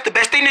 That's the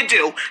best thing to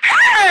do.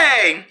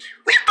 Hey!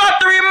 We found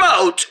the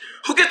remote!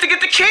 Who gets to get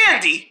the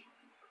candy?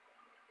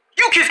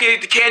 You kids can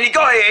eat the candy,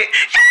 go ahead.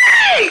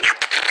 Yay!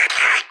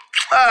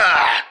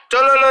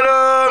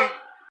 Da-da-da-da.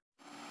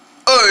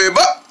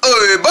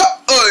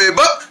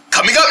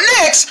 Coming up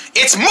next,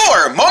 it's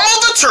more Momo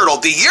the Turtle,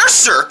 the Year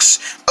Circs.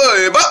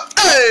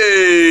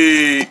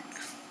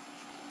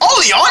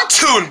 Only on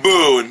Toon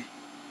Boon.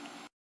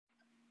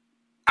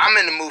 I'm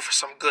in the mood for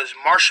some good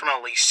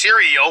marshmallow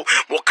cereal.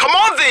 Well, come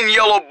on then,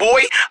 yellow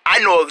boy. I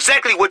know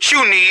exactly what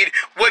you need.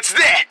 What's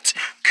that?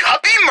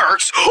 Cuppy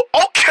Mercs?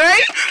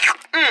 Okay.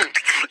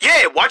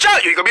 Yeah, watch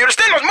out. You're going to be able to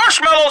stand those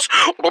marshmallows.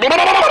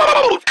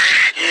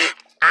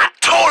 I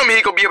told him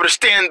he gonna be able to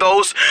stand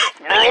those.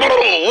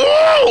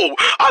 Whoa!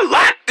 I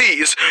like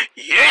these.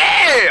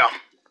 Yeah!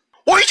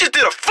 Well, he just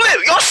did a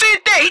flip. Y'all see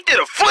that? He did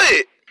a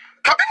flip.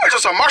 Cuppy Mercs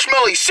is a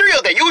marshmallow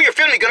cereal that you and your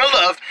family gonna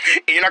love,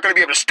 and you're not gonna be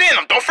able to stand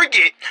them. Don't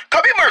forget,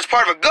 Cuppy Mercs is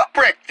part of a good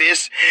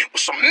breakfast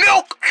with some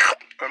milk.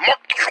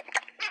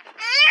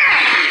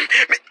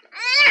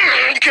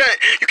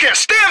 You can't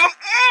stand them.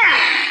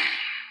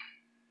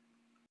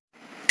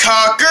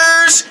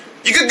 Cockers,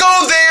 you could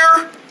go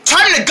there.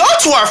 Time to go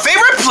to our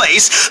favorite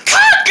place,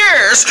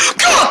 Cockers!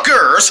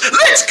 Cockers!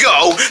 Let's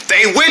go!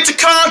 They went to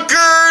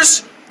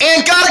Cockers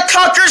and got a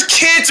Cockers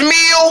kids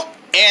meal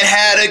and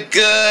had a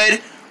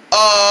good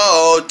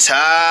old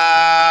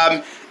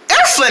time.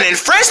 Airflynn and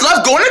friends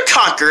love going to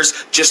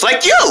Cockers just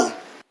like you.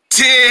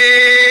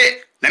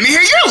 Let me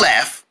hear your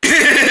laugh.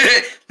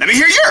 Let me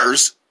hear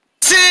yours.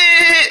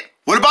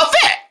 What about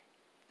that?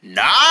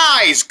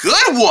 Nice,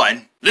 good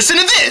one. Listen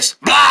to this.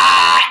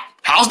 Blah!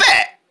 How's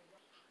that?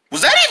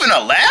 Was that even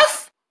a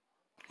laugh?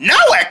 Now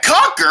at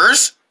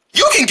Cockers,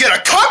 you can get a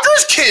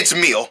Cockers kids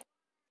meal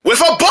with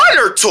a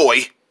Bonner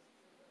toy.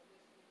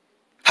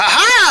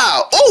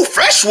 Ha-ha! Oh,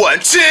 fresh one.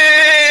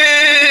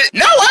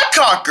 Now at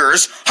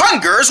Cockers,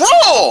 hungers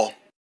roll.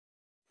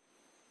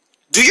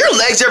 Do your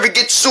legs ever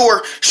get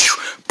sore?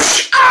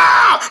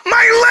 Ah!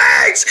 My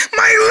legs!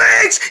 My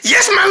legs!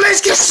 Yes, my legs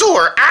get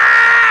sore.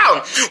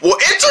 Ow! Well,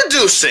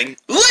 introducing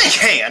Leg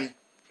Hand.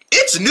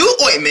 It's new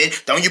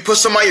ointment that when you put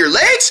some on your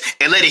legs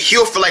and let it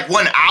heal for like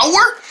 1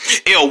 hour,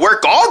 it'll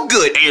work all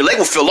good and your leg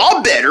will feel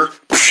all better.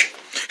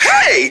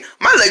 Hey,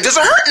 my leg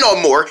doesn't hurt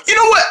no more. You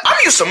know what? I'm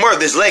gonna use some more of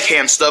this Leg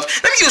Hand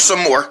stuff. Let me use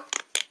some more.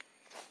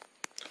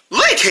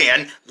 Leg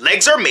Hand,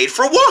 legs are made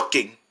for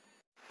walking.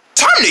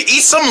 Time to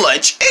eat some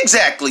lunch.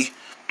 Exactly.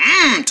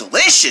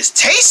 Delicious,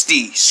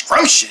 tasty,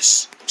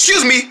 scrumptious.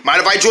 Excuse me,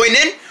 mind if I join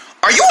in?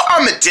 Are you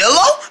an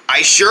armadillo?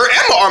 I sure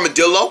am an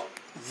armadillo.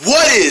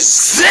 What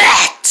is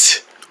that?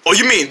 Oh,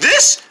 you mean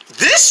this?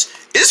 This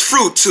is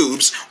Fruit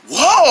Tubes.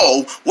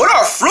 Whoa, what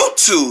are Fruit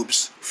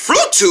Tubes?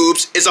 Fruit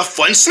Tubes is a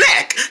fun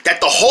snack that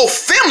the whole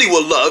family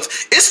will love.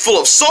 It's full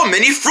of so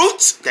many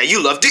fruits that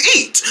you love to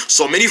eat.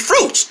 So many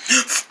fruits.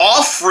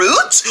 All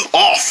fruit,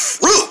 all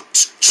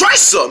fruit. Try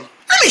some.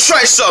 Let me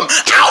try some.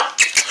 Ow!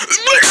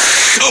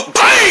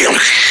 Bam!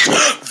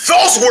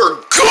 Those were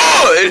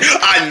good.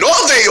 I know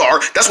they are.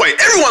 That's why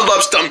everyone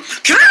loves them.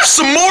 Can I have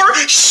some more?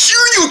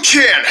 Sure you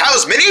can. Have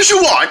as many as you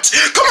want.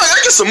 Come on,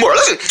 let's get some more.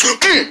 Listen.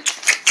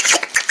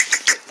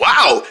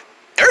 Wow.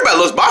 Everybody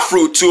loves my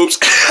Fruit Tubes.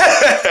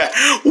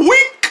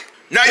 Wink.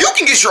 Now you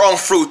can get your own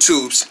Fruit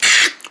Tubes.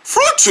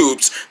 Fruit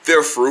Tubes.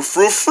 They're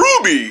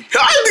fruity.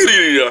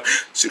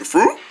 See the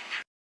fruit?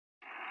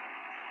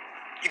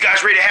 You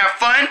guys ready to have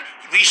fun?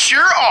 We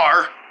sure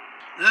are.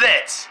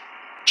 Let's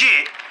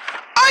get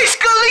ice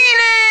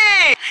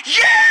Galini!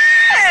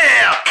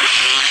 Yeah!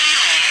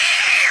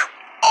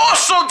 Oh,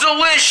 so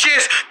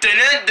delicious!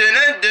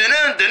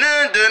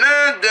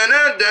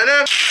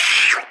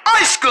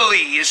 Ice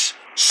Galees!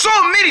 So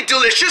many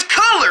delicious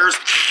colors!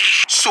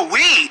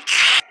 Sweet,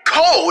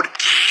 cold,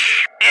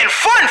 and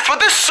fun for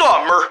the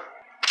summer!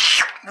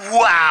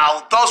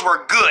 Wow, those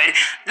were good.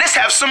 Let's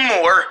have some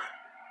more.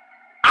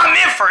 I'm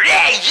in for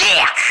that,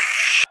 yeah!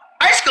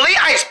 Ice Galene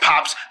Ice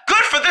Pops,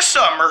 good for the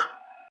summer.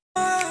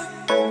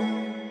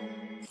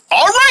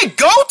 Alright,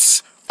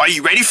 goats! Are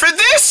you ready for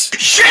this?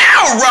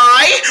 Yeah,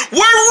 right!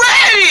 We're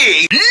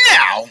ready!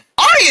 Now,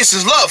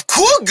 audiences love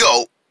Cool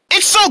Goat.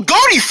 It's so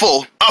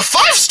goatyful. A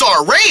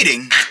 5-star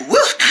rating.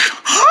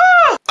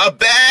 A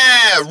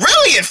bad,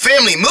 brilliant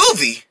family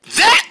movie.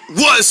 That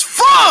was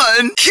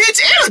fun!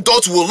 Kids and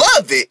adults will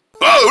love it.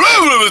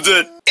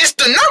 It's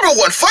the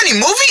 #1 funny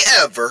movie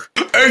ever.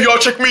 Hey, y'all,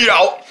 check me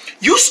out.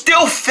 You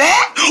still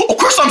fat? Of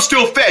course I'm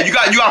still fat. You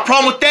got a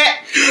problem with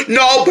that?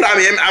 No, but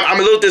I'm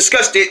a little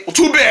disgusted. Well,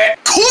 too bad.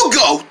 Cool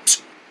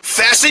Goat.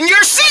 Fasten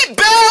your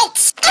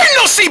seatbelts. There are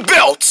no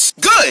seatbelts.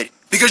 Good,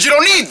 because you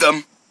don't need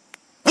them.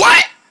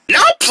 What?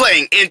 Now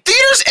playing in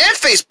theaters and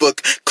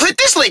Facebook. Click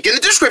this link in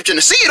the description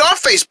to see it on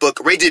Facebook.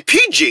 Rated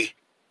PG.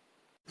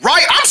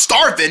 Right, I'm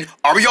starving.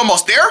 Are we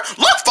almost there?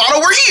 Look,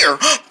 Fado, we're here.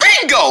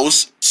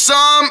 Bingos.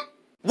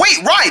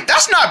 Wait, right,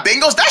 that's not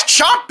Bingos, that's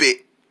Chomp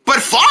It. But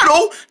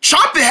Fado,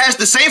 Chomp It has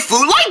the same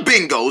food like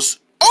Bingos.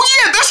 Oh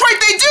yeah, that's right,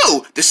 they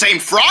do. The same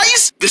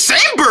fries, the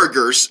same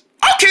burgers.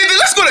 Okay, then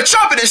let's go to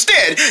Chomp It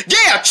instead.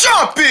 Yeah,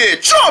 Chomp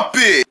It, Chomp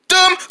It.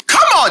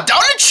 Come on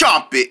down and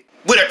Chomp It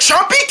with a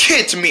Chomp It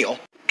kids meal.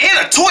 And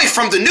a toy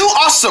from the new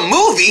awesome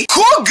movie,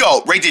 Cool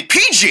Goat, rated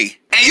PG.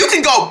 And you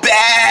can go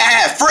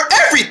bad for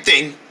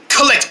everything.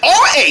 Collect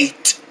all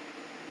 8.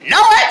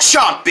 Now at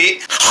Chomp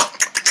It.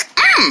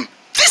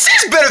 This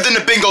is better than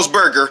the Bingo's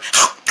burger.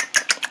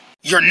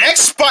 Your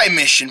next spy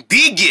mission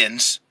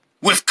begins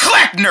with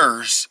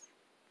Clackners.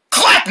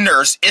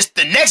 Clackners is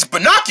the next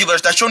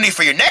binoculars that you'll need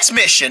for your next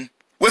mission,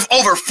 with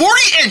over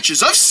 40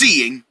 inches of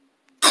seeing.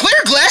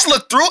 Clear glass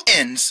look-through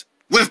ends,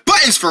 with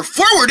buttons for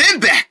forward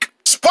and back.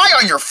 Spy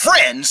on your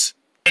friends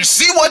and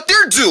see what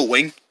they're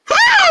doing.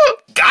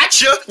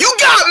 Gotcha! You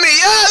got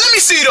me! Let me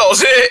see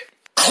those.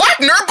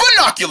 Clackner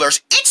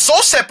binoculars, each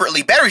sold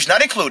separately, batteries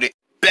not included.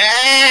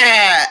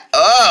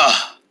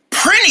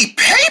 Pretty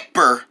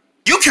paper.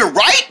 You can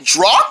write,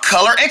 draw,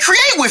 color, and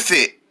create with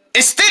it.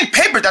 It's thin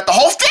paper that the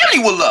whole family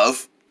will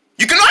love.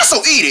 You can also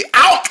eat it.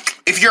 Ow!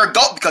 If you're a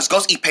goat, because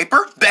goats eat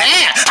paper.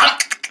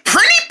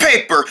 Pretty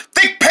paper,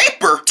 thick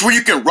paper, to where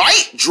you can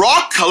write,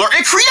 draw, color,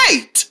 and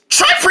create.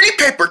 Try pretty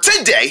paper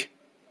today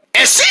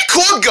and see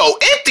Cool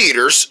Goat in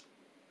theaters.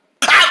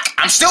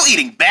 I'm still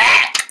eating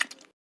back.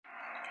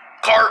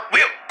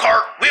 Cartwheel,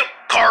 cartwheel,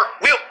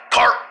 cartwheel,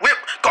 cartwheel,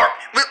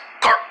 cartwheel,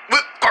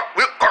 cartwheel,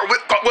 cartwheel,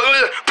 cartwheel,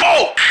 cartwheel.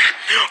 Oh!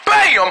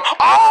 Bam!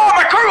 Oh,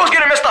 my cartwheel's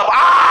getting messed up.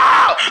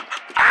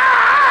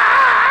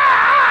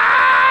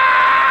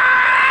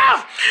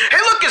 Hey,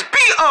 look, it's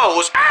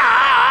B.O.'s.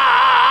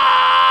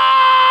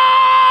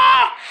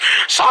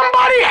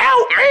 Somebody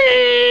help me!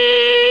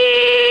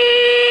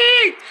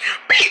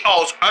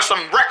 B.O.'s are some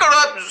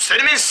record-up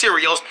cinnamon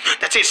cereals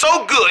that taste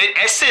so good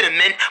as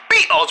cinnamon.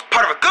 B.O.'s,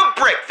 part of a good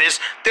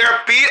breakfast.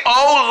 They're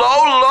B.O.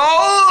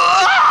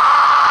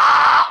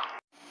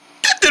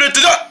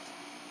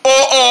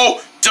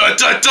 Uh-oh!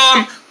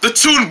 Dum! The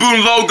Toon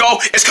Boon logo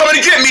is coming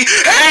to get me!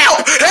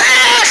 Help!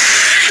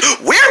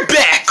 We're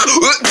back!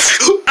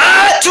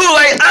 Too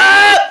late!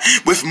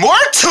 With more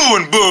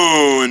Toon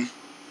Boon!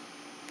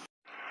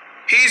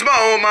 He's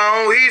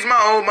Momo,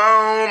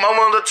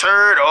 Momo the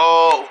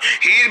turtle.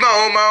 He's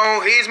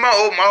Momo,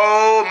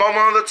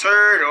 Momo the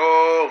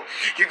turtle.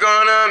 You're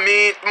gonna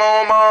meet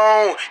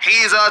Momo,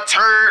 he's a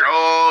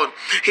turtle.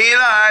 He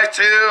likes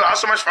to have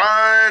so much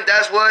fun,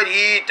 that's what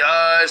he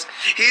does.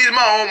 He's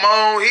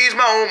Momo,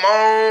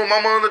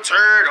 Momo the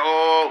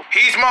turtle.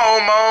 He's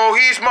Momo,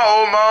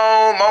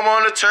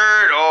 Momo the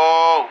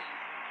turtle.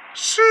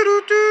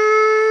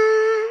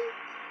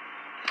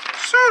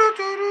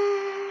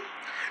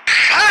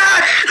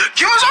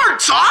 Give us our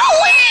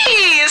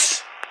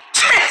dollies!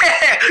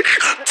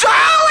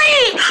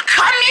 Dolly!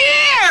 Come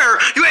here!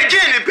 You ain't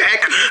getting it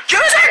back. Give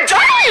us our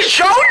dollies,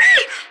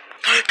 Joni!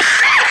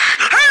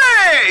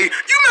 Hey!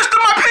 You messed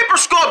up my paper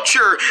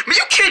sculpture! Man,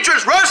 you can't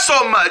just run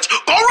so much.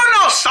 Go run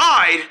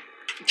outside.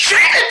 Give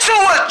it to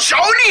us,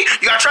 Joni!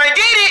 You gotta try and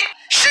get it.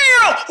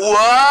 Shield!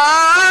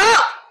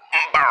 What?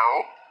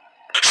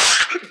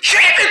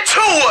 Give it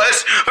to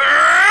us!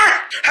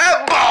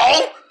 Have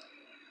ball!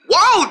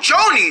 Whoa,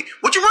 Joni,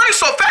 what you running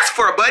so fast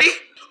for, buddy?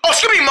 Oh,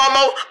 excuse me,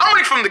 Momo. I'm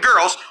running from the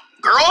girls.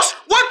 Girls?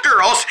 What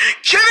girls?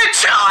 Give it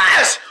to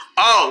us!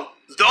 Oh,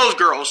 those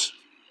girls.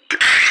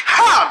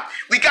 Ha!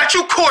 We got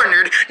you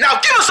cornered. Now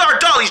give us our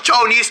dollies,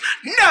 Jonies.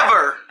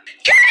 Never.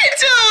 Give it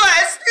to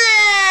us!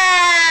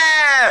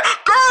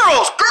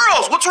 Girls,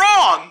 what's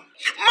wrong?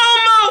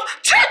 Momo,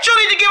 tell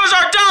Joni to give us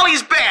our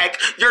dollies back.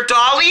 Your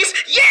dollies?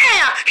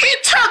 Yeah, he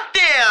took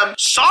them.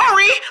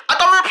 Sorry, I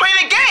thought we were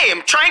playing a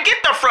game. Try and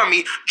get them from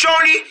me.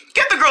 Joni,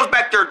 get the girls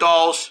back their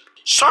dolls.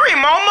 Sorry,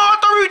 Momo, I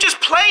thought we were just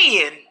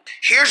playing.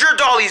 Here's your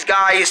dollies,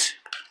 guys.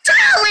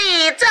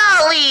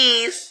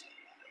 Dollies.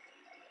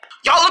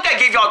 Y'all, look, I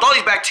gave y'all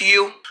dollies back to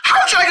you. How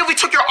would you like if we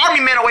took your army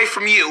men away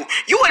from you?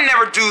 You would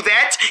never do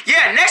that.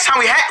 Yeah, next time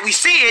we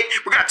see it,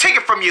 we're gonna take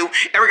it from you,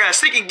 and we're gonna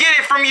sneak and get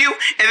it from you,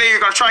 and then you're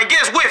gonna try and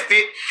get us with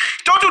it.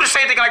 Don't do the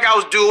same thing like I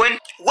was doing.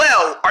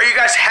 Well, are you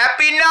guys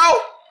happy now?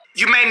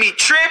 You made me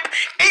trip,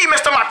 and you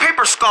messed up my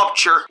paper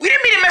sculpture. We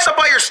didn't mean to mess up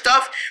all your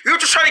stuff. We were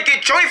just trying to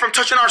get Joni from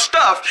touching our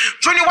stuff.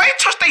 Joni, why you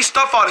touch their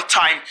stuff all the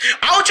time?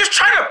 I was just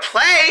trying to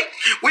play.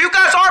 Well, you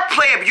guys are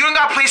playing, but you don't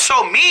gotta play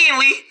so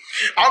meanly.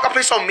 I don't gotta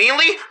play so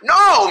meanly?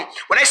 No!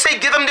 When I say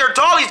give them their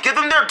dollies, give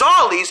them their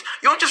dollies.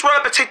 You don't just run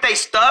up and take their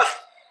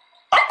stuff.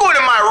 I'm going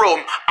in my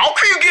room. I don't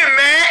care you get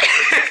mad.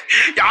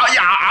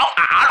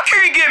 I don't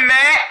care you get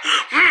mad.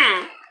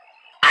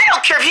 I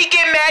don't care if he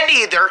get mad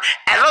either,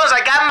 as long as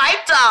I got my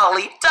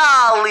dolly.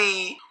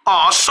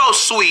 Aw, so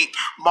sweet.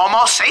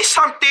 Momo, say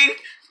something.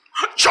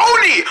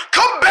 Joni,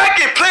 come back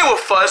and play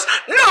with us.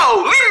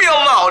 No, leave me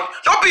alone.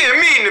 Y'all being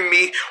mean to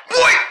me.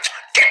 Boy,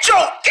 get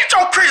your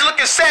crazy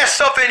looking sad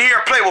stuff in here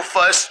and play with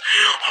us.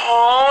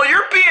 Oh,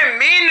 you're being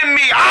mean to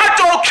me. I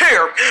don't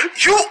care.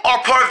 You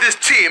are part of this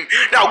team.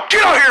 Now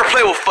get out here and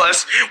play with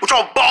us with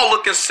your ball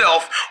looking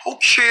self.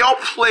 Okay, I'll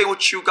play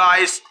with you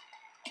guys.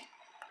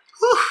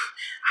 Whew.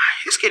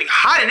 It's getting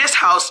hot in this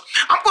house.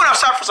 I'm going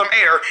outside for some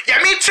air. Yeah,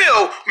 me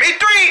too. Me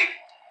 3.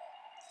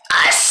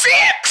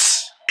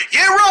 6.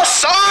 Yeah, we're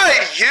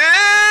outside.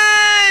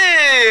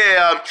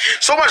 Yeah.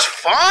 So much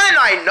fun,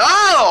 I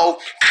know.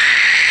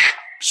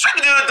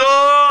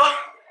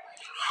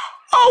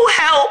 Oh,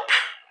 help.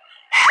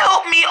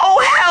 Help me. Oh,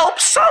 help.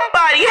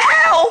 Somebody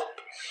help.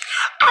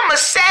 I'm a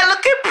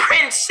sad-looking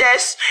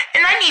princess,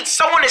 and I need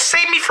someone to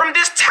save me from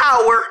this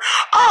tower.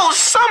 Oh,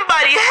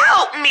 somebody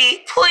help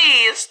me,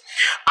 please.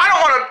 I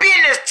don't want to be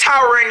in this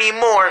tower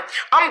anymore.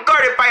 I'm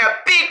guarded by a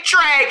big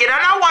dragon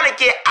and I want to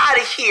get out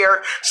of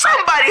here.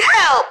 Somebody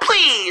help,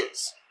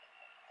 please.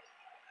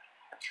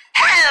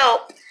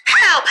 Help!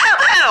 Help!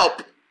 Help!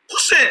 Help! Who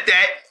said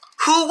that?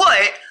 Who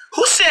what?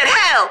 Who said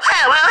help?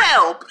 Help! Help!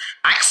 Help!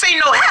 I didn't say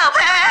no help!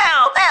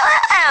 Help! Help!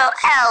 Help! Help!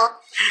 Help!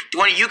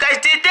 One of you guys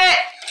did that?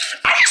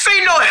 I didn't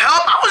say no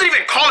help. I wasn't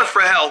even calling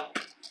for help.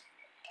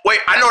 Wait,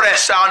 I know that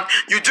sound.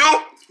 You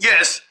do?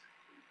 Yes.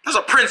 That's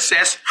a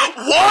princess.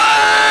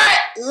 What?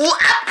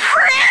 A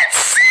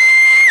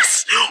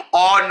princess?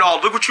 Oh no!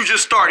 Look what you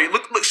just started.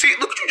 Look! See!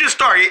 Look what you just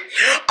started.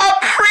 A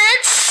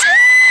princess?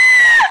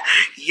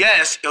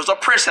 Yes, it was a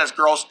princess,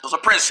 girls. It was a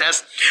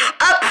princess.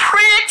 A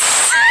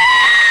princess!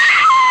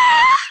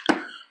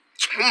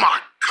 Oh my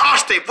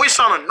gosh, they voice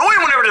sound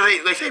annoying whenever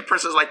they say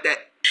princess like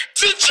that.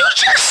 Did you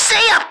just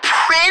say a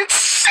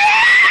princess?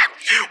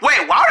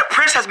 Wait, why would a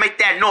princess make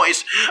that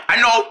noise? I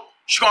know,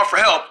 she's calling for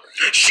help.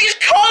 She's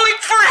calling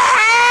for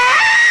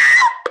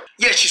help!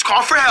 Yeah, she's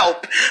calling for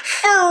help.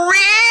 For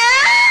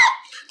real?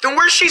 Then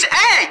where she's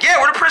at? Yeah,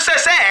 where the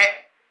princess at?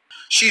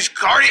 She's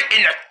guarded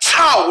in a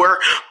tower,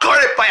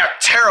 guarded by a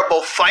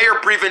terrible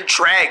fire-breathing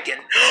dragon.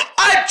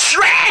 A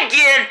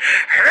dragon!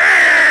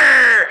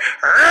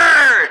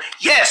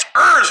 Yes,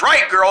 is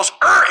right, girls.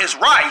 Is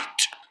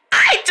right.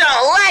 I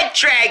don't like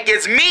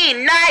dragons. Me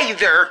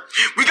neither.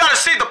 We gotta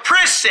save the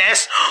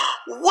princess.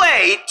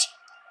 Wait,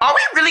 are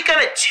we really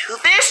gonna do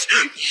this?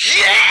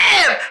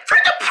 Yeah! For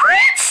the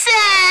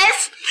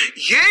princess!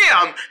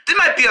 Yeah! This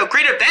might be a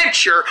great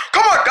adventure.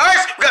 Come on,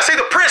 guys. We gotta save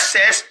the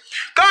princess.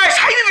 Guys,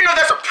 how do you even know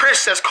that's a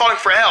princess calling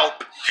for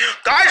help?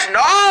 Guys,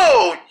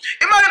 no!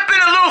 It might have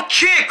been a little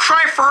kid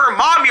crying for her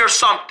mommy or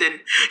something.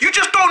 You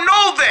just don't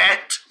know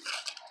that.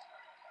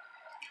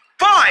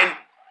 Fine.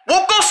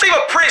 We'll go save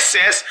a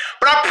princess,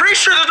 but I'm pretty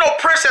sure there's no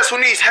princess who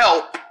needs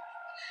help.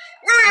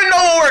 We don't even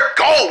know where we're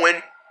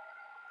going.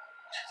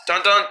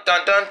 Dun dun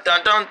dun dun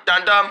dun dun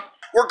dun dun.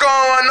 We're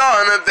going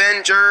on an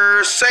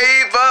adventure,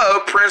 save a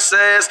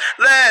princess.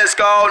 Let's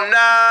go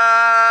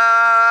now.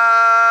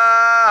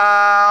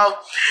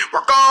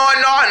 We're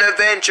going on an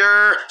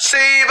adventure,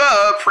 save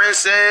a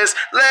princess.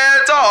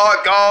 Let's all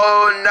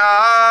go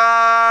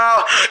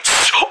now.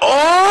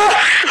 Oh,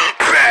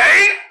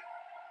 bang!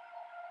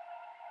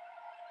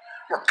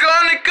 We're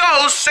gonna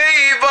go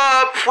save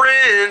a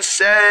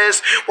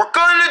princess. We're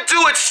gonna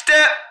do it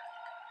step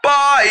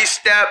by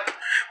step.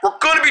 We're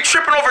gonna be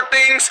tripping over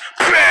things.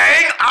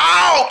 Bang!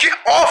 Ow! Get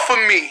off of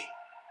me!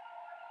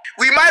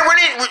 We might run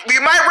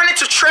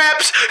into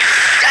traps.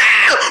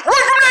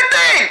 Run from that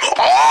thing!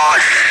 Oh!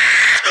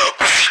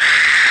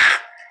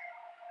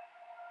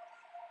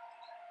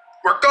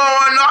 We're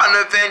going on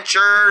an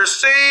adventure.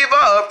 Save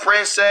a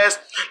princess.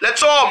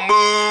 Let's all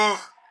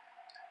move.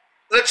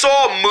 Let's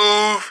all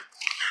move.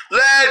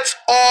 Let's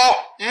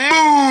all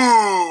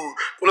move.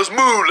 Well, let's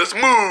move. Let's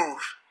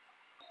move.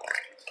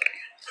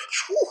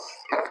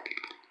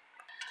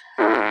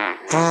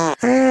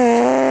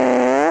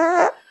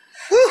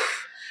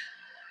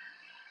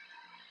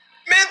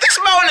 Man, this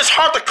mountain is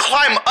hard to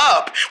climb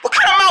up. What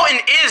kind of mountain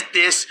is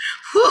this?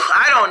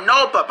 I don't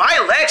know, but my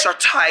legs are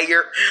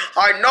tired.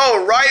 I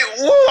know, right?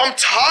 I'm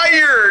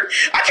tired.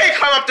 I can't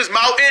climb up this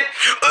mountain.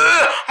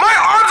 My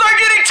arms are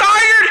getting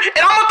tired,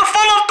 and I'm about to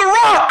fall off the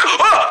rock.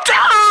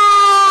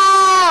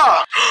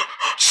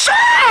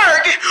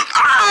 Sarg!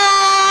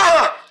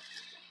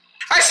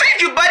 I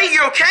saved you, buddy.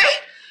 You okay?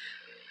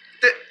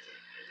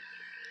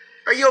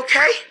 Are you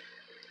okay?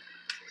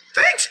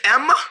 Thanks,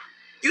 Emma.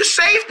 You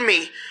saved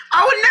me.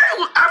 I would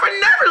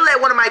never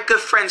let one of my good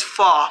friends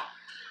fall.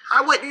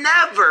 I would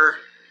never.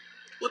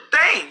 Well,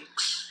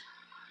 thanks.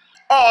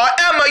 Aw,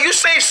 Emma, you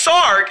saved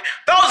Sarg.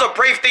 That was a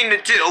brave thing to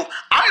do.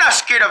 I'm not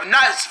scared of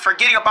not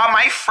forgetting about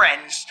my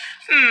friends.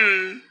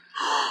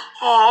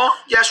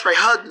 Aw, yes, right.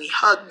 Hug me,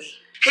 hug me.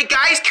 Hey,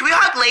 guys, can we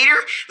hug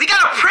later? We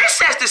got a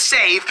princess to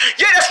save.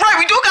 Yeah, that's right.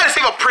 We do gotta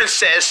save a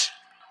princess.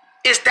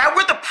 Is that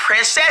where the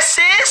princess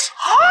is?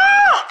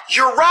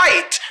 You're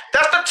right.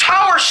 That's the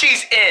tower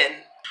she's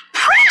in.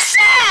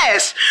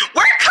 Princess!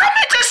 We're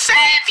coming to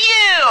save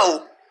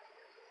you!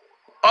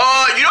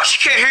 You know she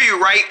can't hear you,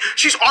 right?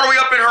 She's all the way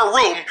up in her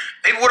room.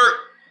 Maybe with her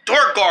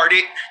door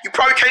guarded. You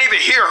probably can't even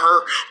hear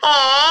her.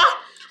 Aw.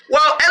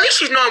 Well, at least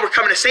she's knowing we're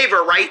coming to save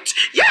her, right?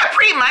 Yeah,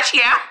 pretty much,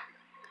 yeah.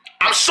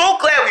 I'm so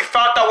glad we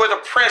found out where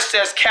the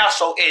princess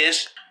castle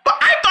is. But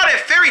I thought in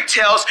fairy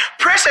tales,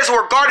 princesses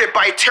were guarded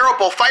by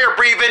terrible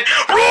fire-breathing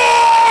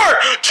roar!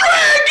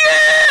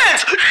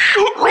 Dragons!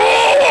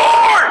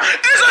 Roar!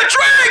 There's a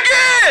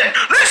dragon!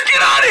 Let's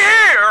get out of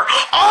here!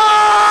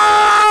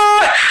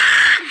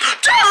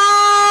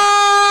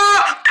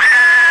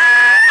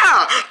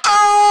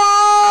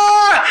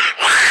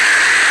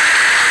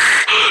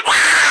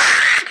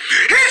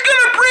 He's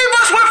gonna breathe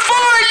us with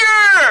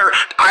fire!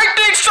 I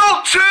think so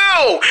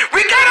too!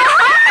 We gotta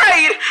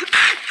hide!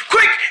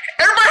 Quick!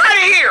 Everybody out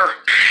of here!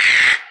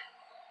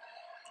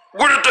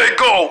 Where did they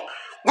go?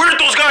 Where did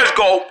those guys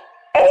go?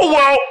 Oh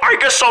well, I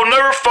guess I'll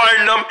never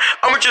find them.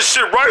 I'm gonna just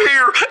sit right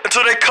here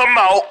until they come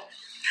out.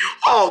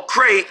 Oh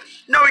great.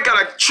 Now we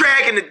got a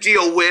dragon to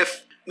deal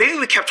with. Maybe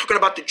we kept talking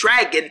about the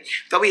dragon,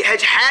 that we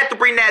had to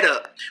bring that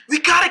up. We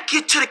gotta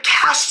get to the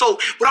castle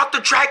without the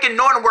dragon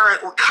knowing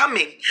we're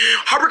coming.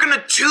 How are we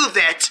gonna do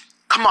that?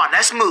 Come on,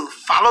 let's move.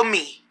 Follow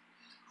me.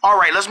 All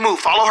right, let's move.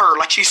 Follow her,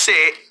 like she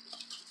said.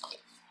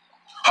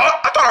 Huh?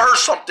 I thought I heard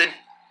something.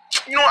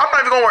 You know, I'm not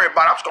even gonna worry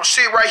about it. I'm just gonna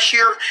sit right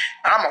here,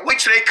 and I'm gonna wait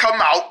till they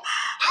come out.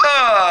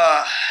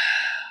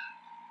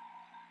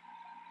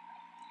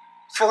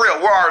 For real,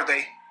 where are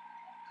they?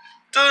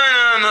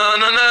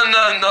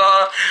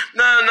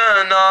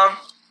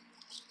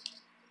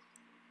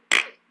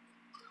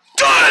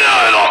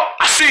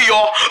 I see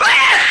y'all.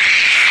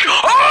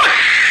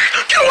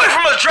 Get away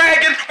from us,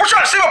 dragon! We're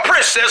trying to save a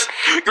princess.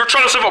 You're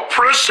trying to save a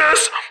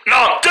princess? No,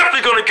 I'm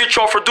definitely gonna get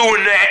y'all for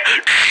doing that.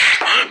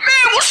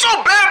 Man, what's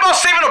so bad about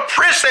saving a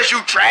princess,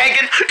 you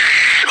dragon?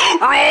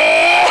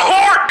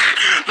 Roar!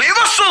 Leave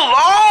us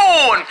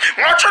alone!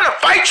 We're not trying to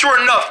fight you or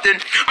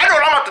nothing. I know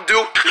what I'm about to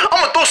do.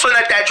 I'm gonna throw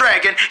something at that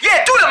dragon.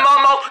 Yeah, do it,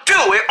 Momo.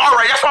 Do it. All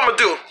right, that's what I'm gonna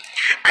do.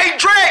 Hey,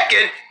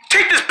 dragon,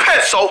 take this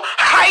pencil.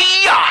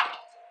 Hiya!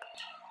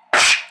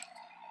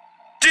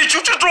 Did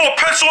you just throw a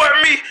pencil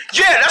at me?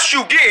 Yeah, that's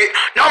what you get.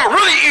 Now I'm gonna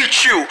really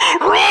eat you.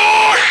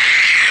 Roar!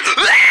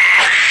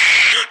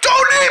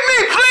 Don't eat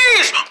me,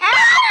 please!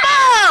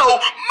 Momo!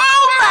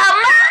 Momo!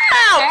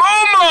 Momo!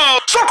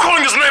 Momo! Stop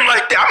calling his name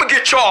like that. I'm gonna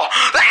get y'all.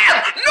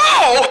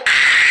 No!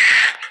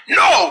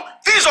 No!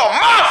 These are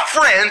my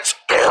friends.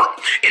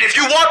 And if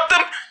you want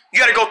them, you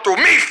gotta go through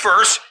me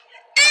first.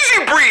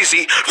 Easy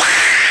breezy.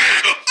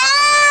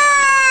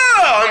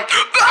 Momo!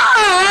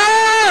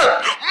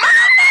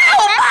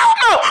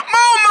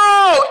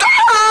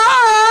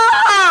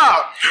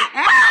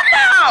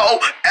 Momo!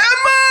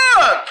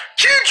 Emma!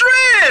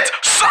 Kindred!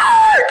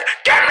 Sark!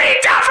 Get me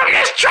down from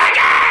this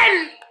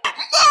dragon!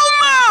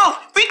 Momo!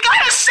 We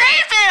gotta save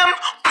him!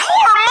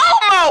 Poor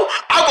Momo!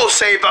 I'll go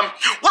save him.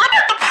 What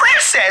about the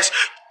princess?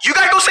 You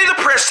gotta go save the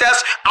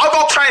princess. I'll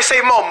go try and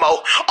save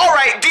Momo.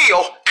 Alright,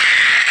 deal.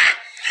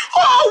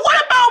 Oh, what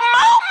about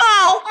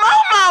Momo?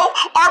 Momo,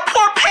 our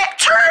poor pet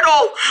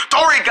turtle.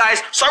 Don't worry,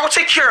 guys. So I will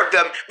take care of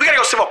them. We gotta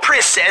go save a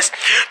princess.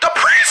 The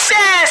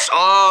princess!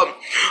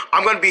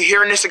 I'm gonna be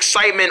hearing this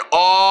excitement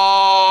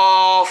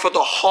all for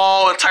the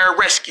whole entire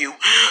rescue.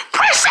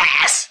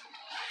 Princess!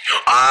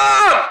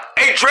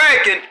 Hey,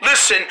 dragon,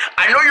 listen,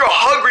 I know you're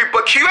hungry,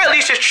 but can you at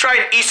least just try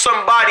and eat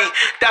somebody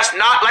that's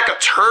not like a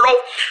turtle?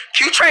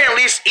 Can you try and at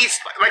least eat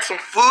like some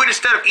food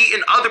instead of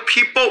eating other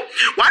people?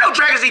 Why don't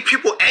dragons eat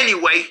people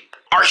anyway?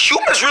 Are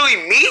humans really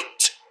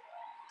meat?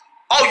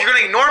 Oh, you're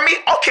gonna ignore me?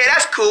 Okay,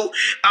 that's cool.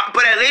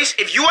 But at least,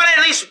 if you wanna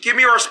at least give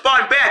me a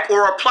response back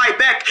or reply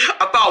back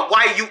about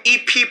why you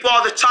eat people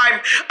all the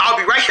time, I'll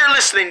be right here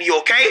listening to you,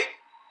 okay?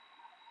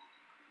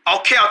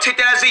 Okay, I'll take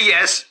that as a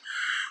yes.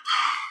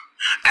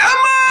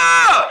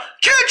 Emma!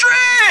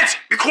 Kindred!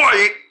 Be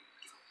quiet.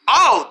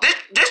 Oh,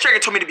 this dragon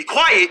told me to be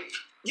quiet.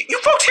 You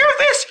folks hear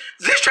this?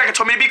 This dragon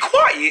told me to be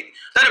quiet.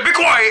 Let it be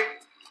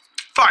quiet.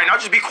 Fine, I'll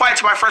just be quiet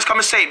till my friends come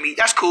and save me.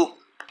 That's cool.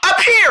 Up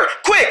here!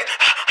 Quick!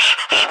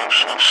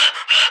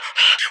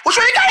 Which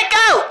way you gotta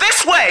go?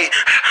 This way!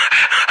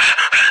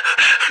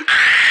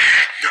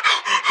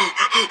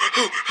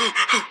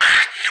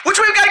 Which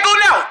way we gotta go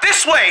now?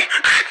 This way!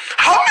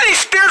 How many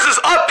stairs is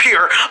up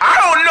here? I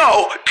don't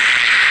know.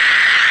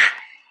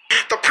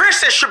 The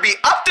princess should be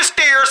up the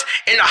stairs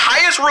in the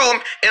highest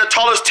room in the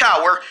tallest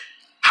tower.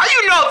 How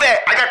you know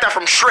that? I got that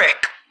from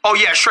Shrek. Oh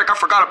yeah, Shrek, I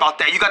forgot about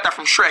that. You got that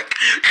from Shrek.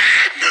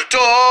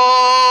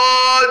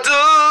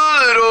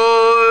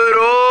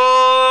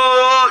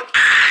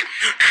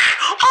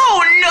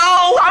 Oh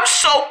no, I'm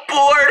so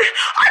bored.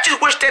 I just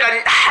wish that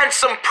a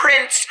handsome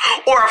prince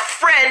or a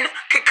friend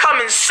could come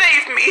and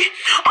save me.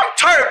 I'm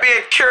tired of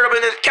being carried up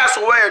in this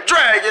castle by a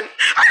dragon.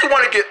 I just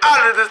want to get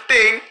out of this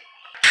thing.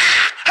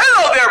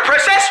 Hello there,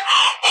 princess.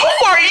 Who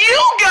are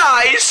you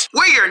guys?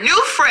 We're your new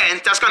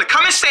friends that's gonna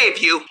come and save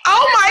you.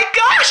 Oh my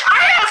gosh, I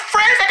have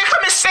friends that can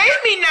come and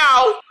save me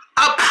now.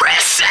 A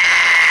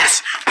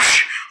princess!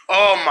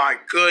 Oh my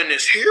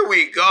goodness, here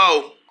we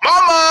go.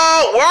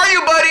 Momo, where are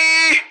you,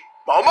 buddy?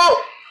 Momo?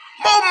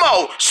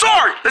 Momo!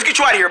 Sorry, let's get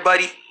you out of here,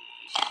 buddy.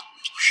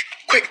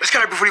 Quick, let's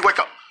get out before you wake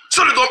up.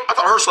 I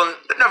thought I heard something.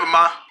 Never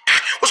mind.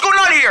 What's going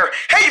on here?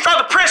 Hey, you found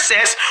the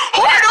princess.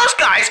 Who are those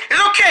guys?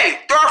 It's okay,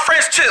 they're our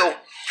friends too.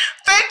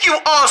 Thank you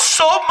all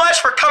so much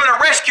for coming to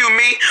rescue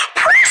me.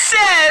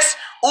 Princess!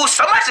 Ooh,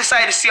 somebody's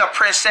excited to see a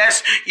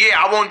princess.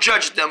 Yeah, I won't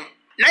judge them.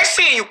 Nice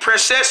seeing you,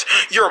 princess.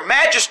 Your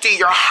majesty,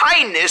 your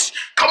highness.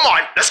 Come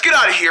on, let's get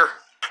out of here.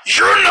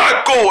 You're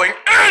not going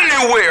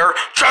anywhere.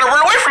 Trying to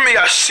run away from me,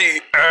 I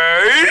see.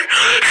 Eh?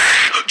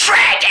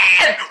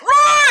 Dragon!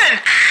 Run!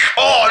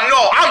 Oh,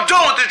 no, I'm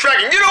done with the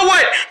dragon. You know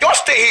what? Y'all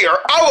stay here.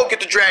 I'll go get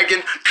the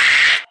dragon.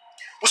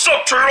 What's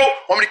up, turtle?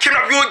 Want me to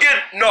kidnap you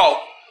again?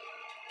 No.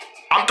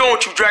 I'm done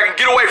with you, dragon.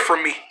 Get away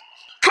from me.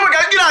 Come on,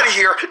 guys, get out of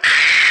here.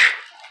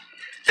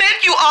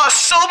 Thank you all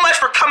so much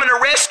for coming to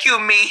rescue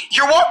me.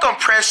 You're welcome,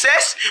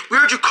 princess. We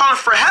heard you calling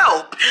for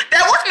help.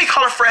 That was me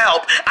calling for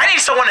help. I need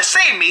someone to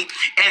save me,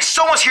 and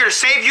someone's here to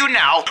save you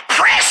now.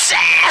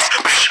 Princess!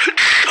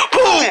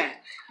 Boom!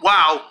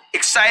 Wow,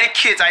 excited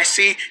kids, I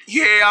see.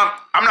 Yeah,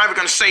 I'm not even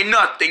gonna say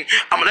nothing.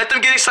 I'm gonna let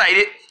them get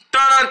excited.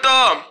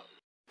 Dun-dun-dun.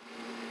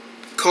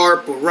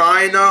 Carpal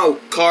Rhino,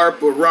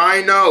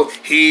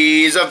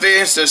 he's a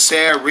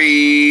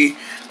necessary.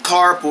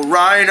 Carpal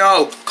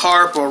Rhino,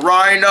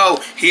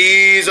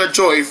 he's a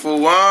joyful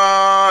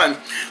one.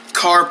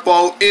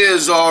 Carpo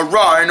is a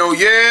rhino,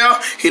 yeah.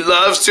 He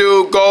loves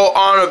to go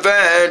on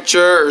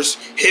adventures.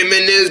 Him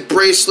and his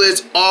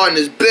bracelets on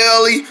his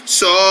belly,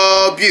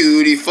 so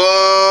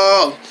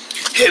beautiful.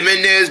 Him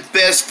and his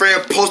best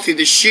friend Posty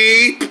the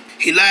sheep.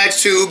 He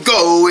likes to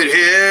go with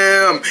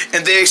him,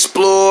 and they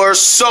explore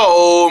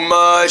so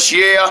much,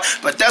 yeah.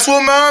 But that's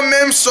what my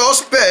mem's so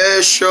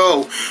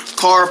special.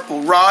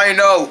 Carpal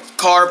Rhino,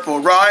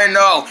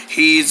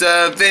 he's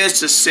a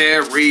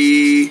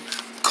necessary.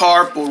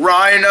 Carpal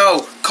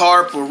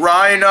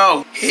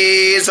Rhino,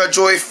 he's a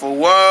joyful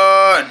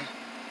one.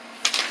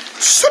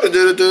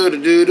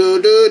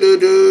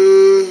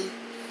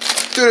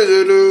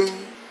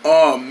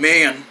 Oh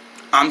man,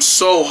 I'm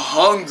so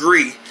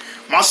hungry.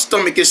 My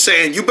stomach is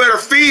saying, you better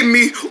feed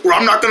me or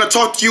I'm not gonna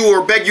talk to you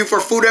or beg you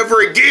for food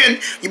ever again.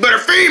 You better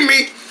feed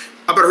me.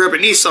 I better hurry up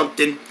and eat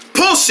something.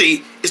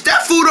 Pussy, is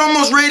that food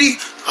almost ready?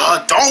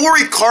 Don't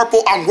worry,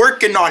 Carpal, I'm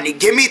working on it.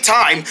 Give me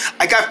time.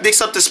 I gotta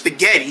mix up the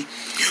spaghetti.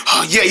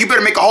 Yeah, you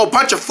better make a whole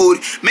bunch of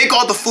food. Make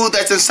all the food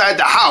that's inside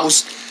the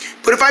house.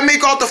 But if I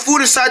make all the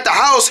food inside the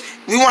house,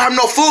 we won't have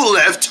no food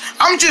left.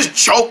 I'm just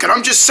joking.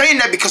 I'm just saying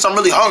that because I'm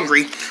really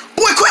hungry.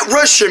 Boy, quit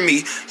rushing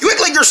me. You act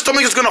like your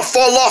stomach is gonna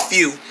fall off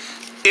you.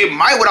 It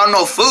might without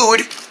no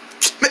food.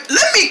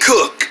 Let me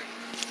cook.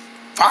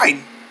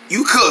 Fine,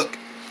 you cook.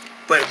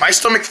 But if my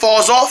stomach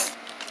falls off,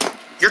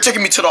 you're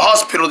taking me to the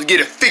hospital to get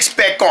it fixed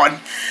back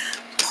on.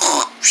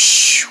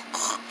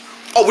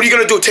 Oh, what are you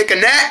gonna do? Take a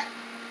nap?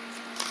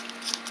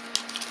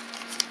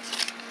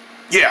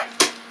 Yeah.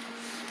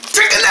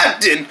 Take a nap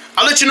then.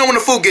 I'll let you know when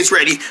the food gets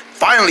ready.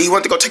 Finally, he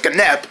went to go take a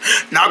nap.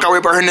 Now I gotta worry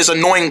about him in his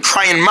annoying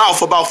crying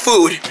mouth about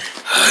food.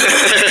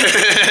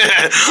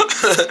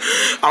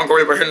 I'm gonna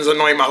worry about him in his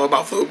annoying mouth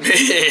about food.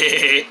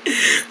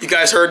 You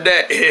guys heard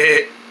that?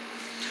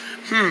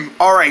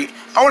 Alright.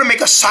 I wanna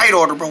make a side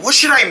order, bro. What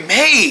should I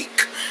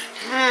make?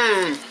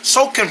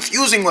 So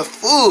confusing with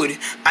food.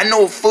 I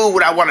know food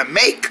what I wanna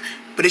make,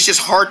 but it's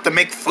just hard to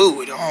make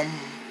food. Oh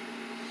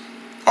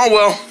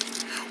well.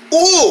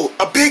 Ooh,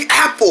 a big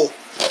apple.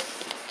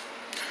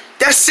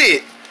 That's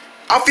it.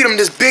 I'll feed him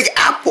this big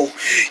apple.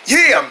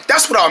 Yeah,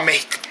 that's what I'll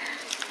make.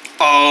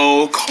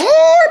 Oh,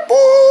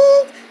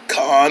 Carpal,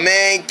 come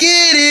and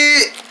get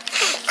it.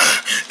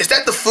 Is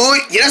that the food?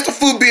 Yeah, that's the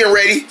food being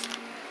ready.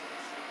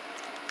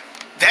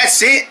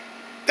 That's it?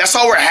 That's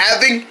all we're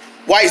having?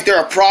 Why, is there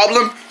a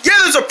problem? Yeah,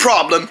 there's a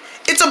problem.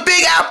 It's a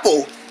big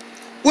apple.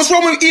 What's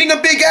wrong with eating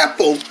a big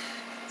apple?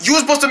 You were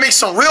supposed to make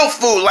some real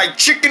food like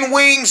chicken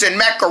wings and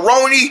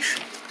macaroni.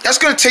 That's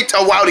gonna take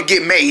a while to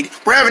get made.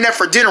 We're having that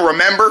for dinner,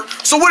 remember?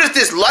 So what is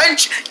this,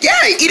 lunch?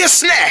 Yeah, eat a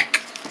snack.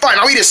 Fine,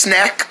 I'll eat a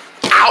snack.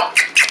 Ow.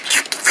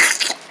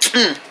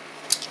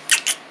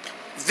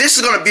 This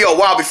is gonna be a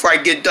while before I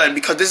get done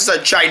because this is a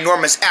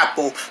ginormous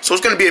apple. So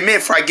it's gonna be a minute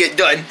before I get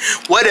done.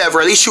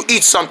 Whatever, at least you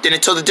eat something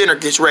until the dinner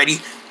gets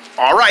ready.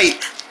 All right,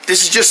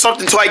 this is just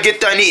something until I get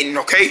done eating,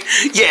 okay?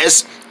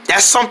 Yes,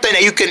 that's something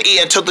that you can eat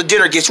until the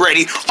dinner gets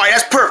ready. All right,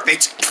 that's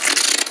perfect.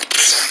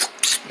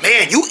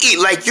 Man, you eat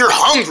like you're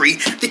hungry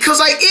because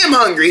I am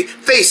hungry.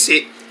 Face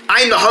it,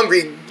 I'm the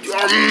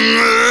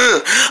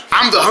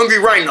hungry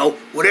rhino.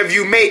 Whatever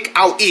you make,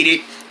 I'll eat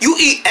it. You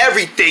eat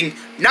everything.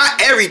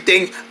 Not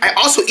everything. I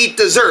also eat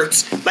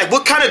desserts. Like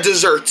what kind of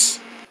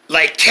desserts?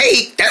 Like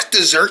cake, that's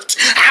dessert.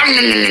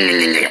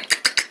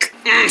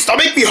 Stop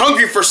making me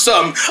hungry for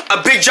some.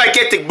 A big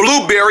gigantic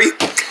blueberry.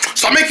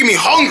 Stop making me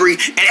hungry.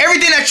 And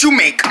everything that you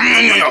make.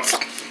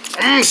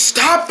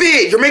 Stop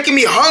it. You're making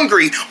me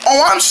hungry.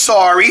 Oh, I'm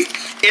sorry.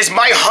 Is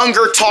my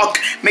hunger talk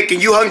making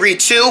you hungry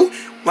too?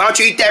 Why don't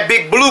you eat that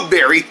big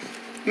blueberry?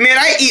 Man,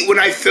 I eat when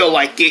I feel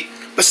like it.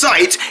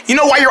 Besides, you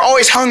know why you're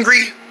always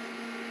hungry?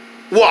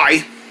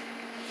 Why?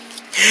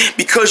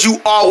 Because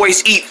you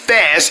always eat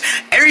fast.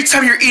 Every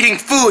time you're eating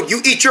food, you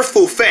eat your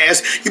food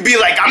fast. You be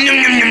like, yum, yum,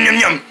 yum, yum,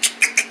 yum.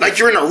 Like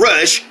you're in a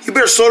rush. You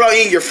better slow down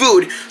eating your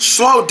food.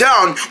 Slow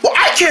down. Well,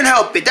 I can't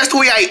help it. That's the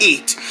way I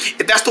eat.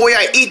 If that's the way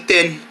I eat,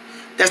 then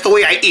that's the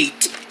way I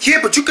eat. Yeah,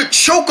 but you could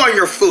choke on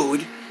your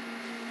food.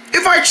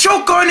 If I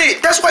choke on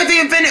it, that's why they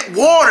invented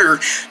water.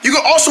 You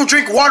can also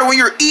drink water when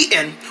you're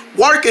eating.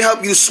 Water can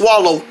help you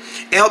swallow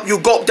and help you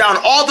gulp down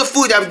all the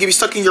food that would get you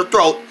stuck in your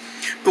throat.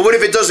 But what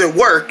if it doesn't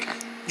work?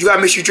 You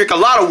gotta make sure you drink a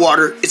lot of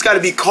water. It's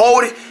gotta be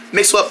cold,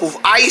 mixed up with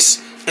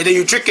ice, and then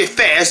you drink it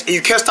fast, and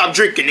you can't stop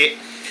drinking it.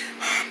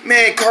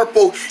 Man,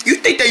 Carpal, you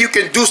think that you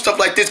can do stuff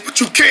like this, but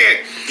you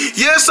can't.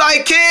 Yes,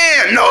 I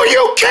can. No,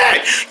 you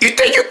can't. You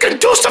think you can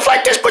do stuff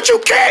like this, but you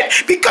can't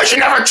because you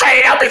never tried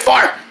it out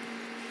before.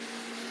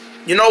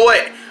 You know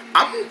what?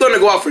 I'm gonna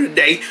go out for the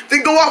day.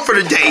 Then go out for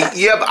the day.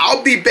 Yeah, but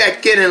I'll be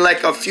back in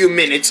like a few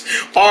minutes.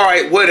 All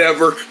right,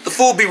 whatever. The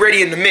food will be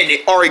ready in a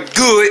minute. All right,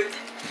 good.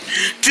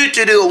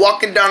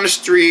 Walking down the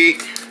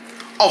street.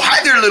 Oh,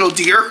 hi there, little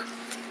deer.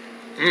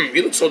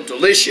 You look so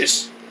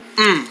delicious.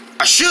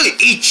 I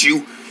should eat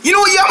you. You know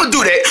what? Yeah, I'm gonna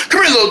do that.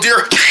 Come here, little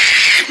deer.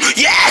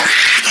 Yeah!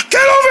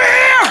 Get over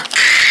here!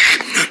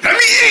 Let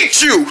me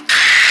eat you!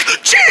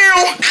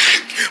 Chill!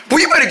 Boy,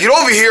 you better get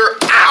over here.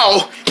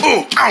 Ow!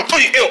 Ooh, ow,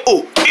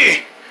 oh,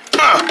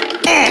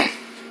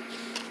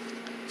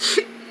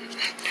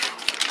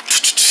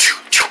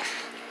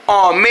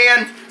 oh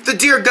man, the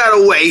deer got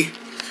away.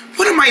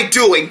 What am I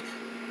doing?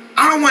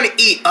 I don't want to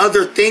eat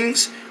other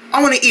things.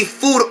 I want to eat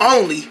food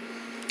only.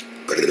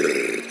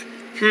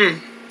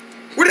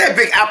 Where did that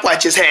big apple I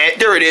just had?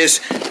 There it is.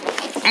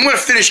 I'm gonna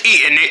finish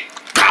eating it.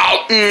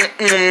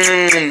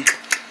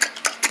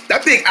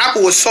 That big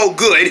apple was so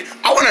good.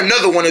 I want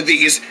another one of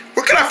these.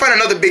 Where can I find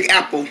another big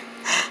apple?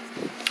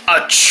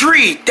 A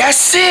tree.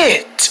 That's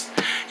it.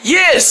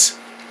 Yes.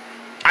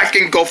 I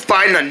can go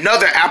find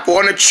another apple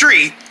on a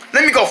tree.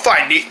 Let me go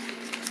find it.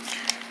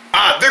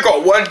 There go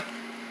one.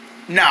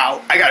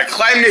 Now, I gotta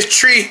climb this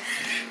tree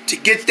to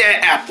get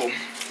that apple.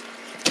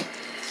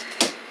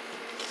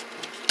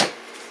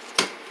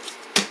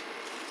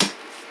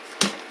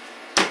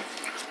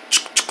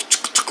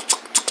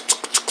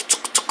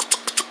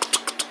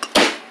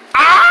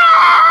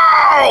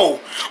 Ow!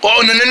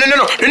 Oh, no,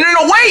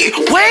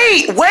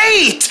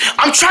 wait!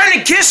 I'm trying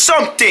to get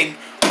something.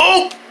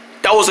 Oh,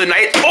 that was a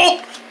nice,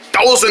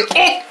 that was an,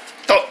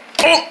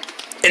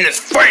 and it's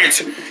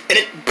French, and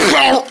it,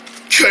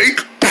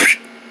 cake.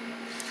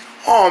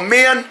 Oh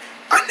man,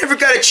 I never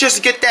got a chance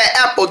to get that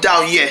apple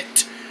down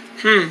yet.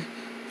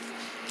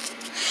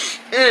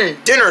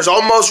 Dinner's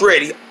almost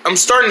ready. I'm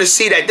starting to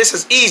see that this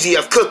is easy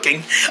of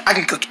cooking. I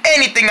can cook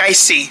anything I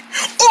see.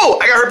 Oh,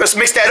 I gotta help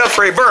mix that up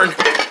for a burn.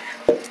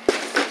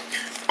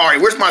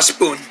 Alright, where's my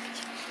spoon?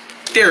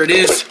 There it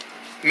is.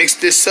 Mix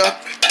this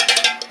up.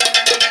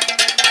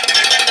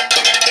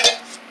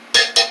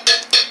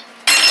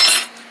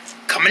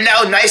 Coming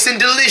out nice and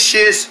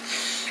delicious.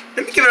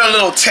 Let me give it a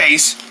little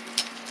taste.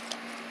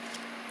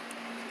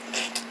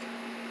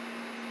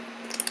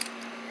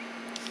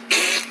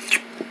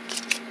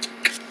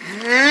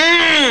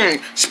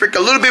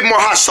 Sprinkle a little bit more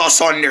hot sauce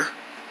on there.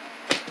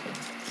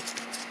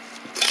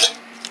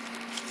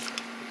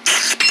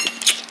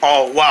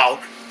 Oh wow,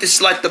 this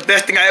is like the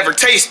best thing I ever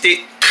tasted.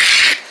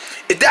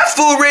 Is that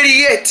food ready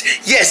yet?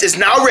 Yes, it's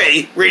now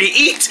ready. Ready to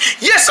eat?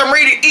 Yes, I'm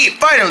ready to eat.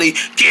 Finally,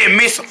 give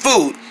me some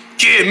food.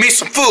 Give me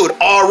some food.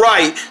 All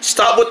right,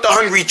 stop with the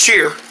hungry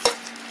cheer.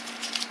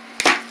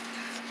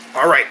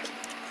 All right,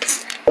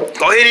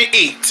 go ahead and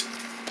eat.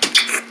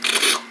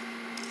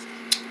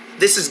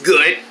 This is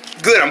good.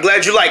 Good, I'm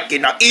glad you like it.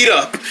 Now eat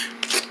up.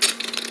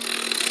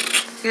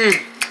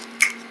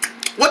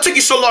 What took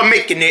you so long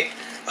making it?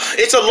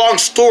 It's a long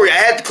story. I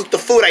had to cook the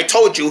food I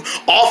told you.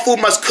 All food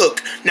must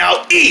cook.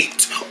 Now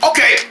eat.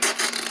 Okay.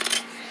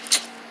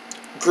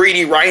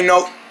 Greedy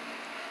rhino.